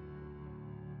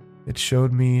 It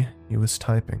showed me he was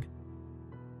typing.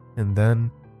 And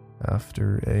then,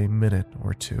 after a minute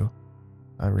or two,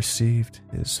 I received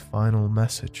his final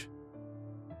message.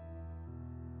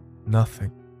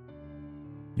 Nothing.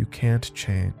 You can't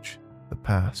change the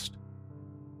past.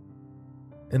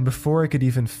 And before I could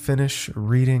even finish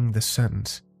reading the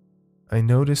sentence, I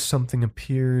noticed something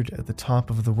appeared at the top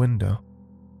of the window.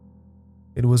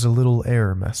 It was a little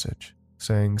error message,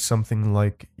 saying something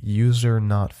like, "User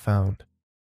not found."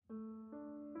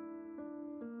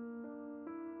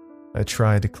 I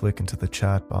tried to click into the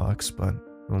chat box, but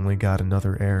only got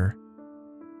another error.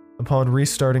 Upon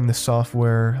restarting the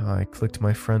software, I clicked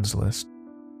my friends list.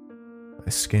 I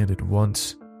scanned it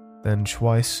once, then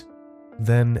twice,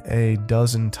 then a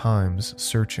dozen times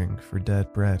searching for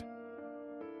Dead Bread.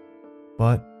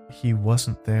 But he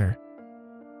wasn't there.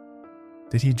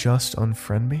 Did he just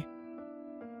unfriend me?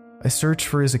 I searched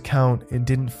for his account and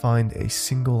didn't find a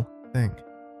single thing.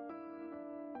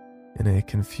 In a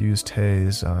confused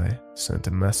haze, I sent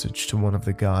a message to one of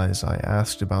the guys I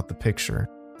asked about the picture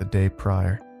the day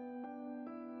prior.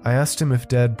 I asked him if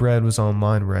Dead Bread was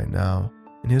online right now,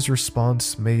 and his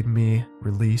response made me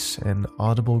release an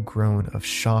audible groan of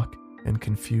shock and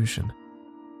confusion.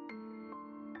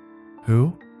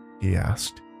 "Who?" he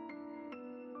asked.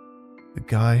 "The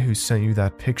guy who sent you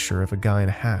that picture of a guy in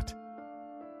a hat."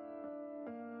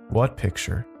 "What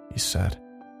picture?" he said.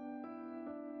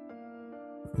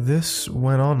 This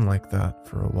went on like that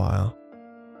for a while.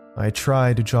 I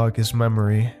tried to jog his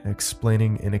memory,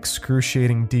 explaining in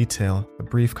excruciating detail the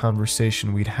brief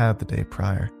conversation we'd had the day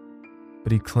prior,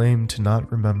 but he claimed to not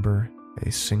remember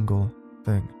a single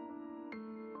thing.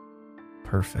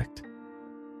 Perfect.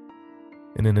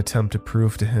 In an attempt to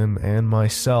prove to him and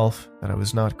myself that I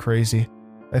was not crazy,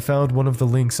 I found one of the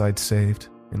links I'd saved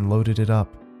and loaded it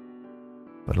up.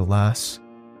 But alas,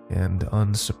 and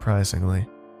unsurprisingly,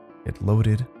 it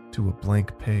loaded to a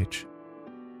blank page.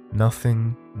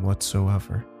 Nothing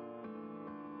whatsoever.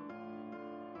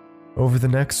 Over the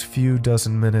next few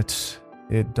dozen minutes,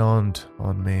 it dawned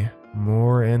on me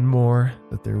more and more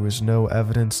that there was no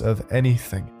evidence of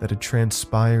anything that had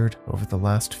transpired over the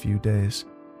last few days.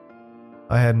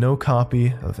 I had no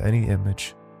copy of any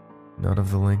image. None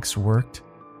of the links worked.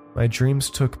 My dreams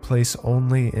took place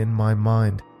only in my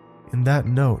mind, and that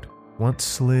note, once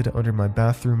slid under my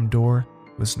bathroom door,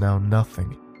 was now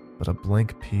nothing but a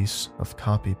blank piece of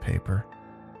copy paper.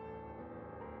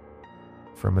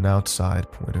 From an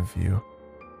outside point of view,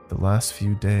 the last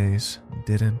few days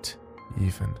didn't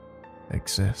even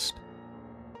exist.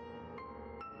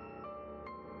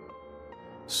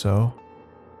 So,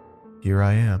 here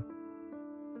I am.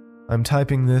 I'm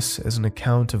typing this as an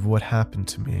account of what happened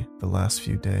to me the last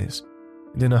few days,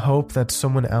 and in a hope that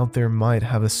someone out there might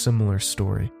have a similar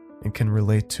story and can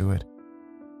relate to it.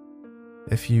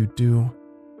 If you do,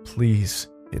 please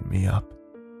hit me up.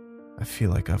 I feel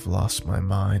like I've lost my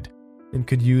mind and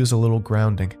could use a little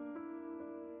grounding.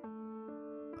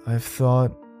 I've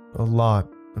thought a lot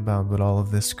about what all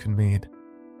of this could mean.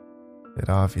 It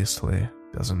obviously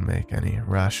doesn't make any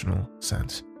rational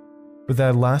sense. But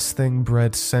that last thing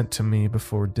Bread sent to me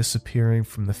before disappearing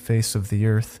from the face of the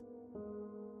earth,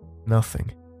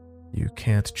 nothing, you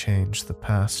can't change the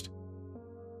past,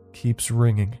 keeps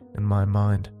ringing in my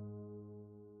mind.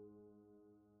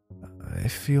 I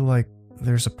feel like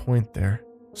there's a point there,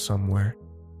 somewhere,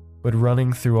 but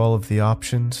running through all of the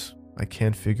options, I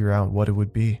can't figure out what it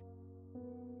would be.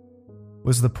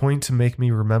 Was the point to make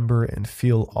me remember and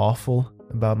feel awful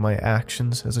about my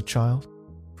actions as a child?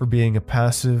 For being a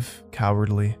passive,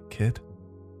 cowardly kid?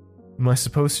 Am I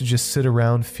supposed to just sit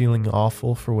around feeling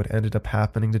awful for what ended up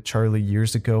happening to Charlie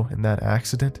years ago in that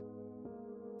accident?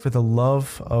 For the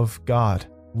love of God,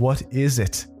 what is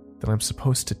it that I'm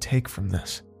supposed to take from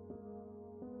this?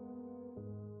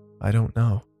 I don't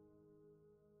know.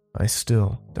 I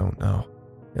still don't know.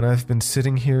 And I've been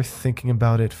sitting here thinking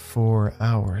about it for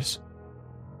hours.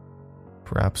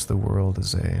 Perhaps the world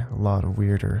is a lot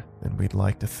weirder than we'd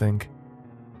like to think.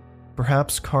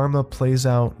 Perhaps karma plays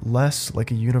out less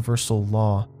like a universal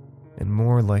law and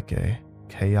more like a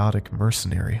chaotic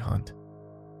mercenary hunt.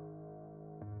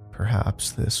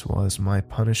 Perhaps this was my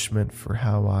punishment for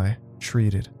how I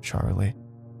treated Charlie,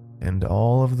 and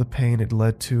all of the pain it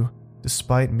led to,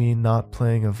 despite me not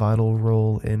playing a vital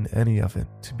role in any of it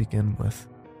to begin with.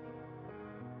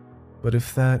 But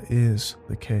if that is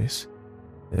the case,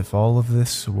 if all of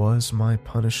this was my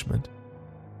punishment,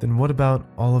 then what about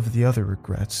all of the other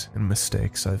regrets and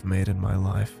mistakes I've made in my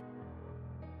life?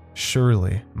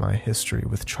 Surely my history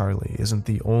with Charlie isn't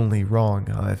the only wrong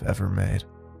I've ever made.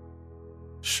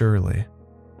 Surely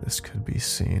this could be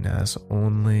seen as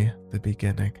only the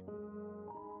beginning.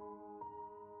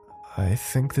 I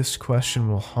think this question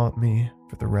will haunt me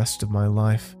for the rest of my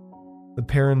life, the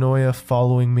paranoia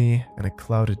following me in a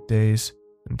clouded daze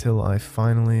until I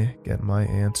finally get my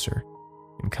answer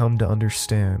and come to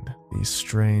understand these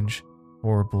strange,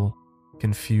 horrible,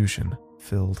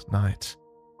 confusion-filled nights.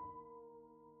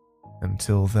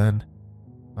 Until then,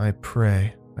 I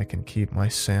pray I can keep my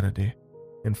sanity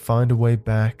and find a way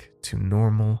back to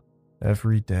normal,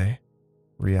 everyday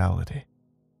reality.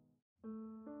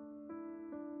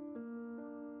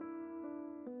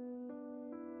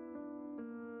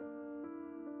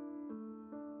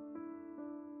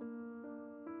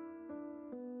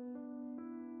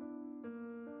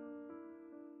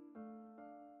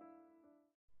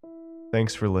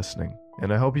 Thanks for listening,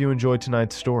 and I hope you enjoyed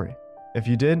tonight's story. If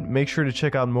you did, make sure to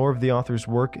check out more of the author's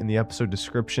work in the episode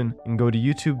description and go to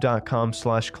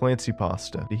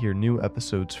youtube.com/clancypasta to hear new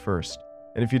episodes first.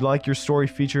 And if you'd like your story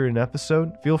featured in an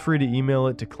episode, feel free to email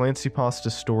it to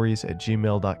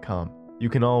clancypastastories@gmail.com. You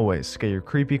can always get your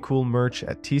creepy cool merch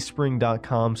at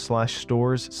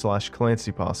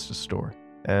teespring.com/stores/clancypastastore.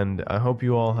 And I hope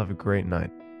you all have a great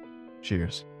night.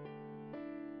 Cheers.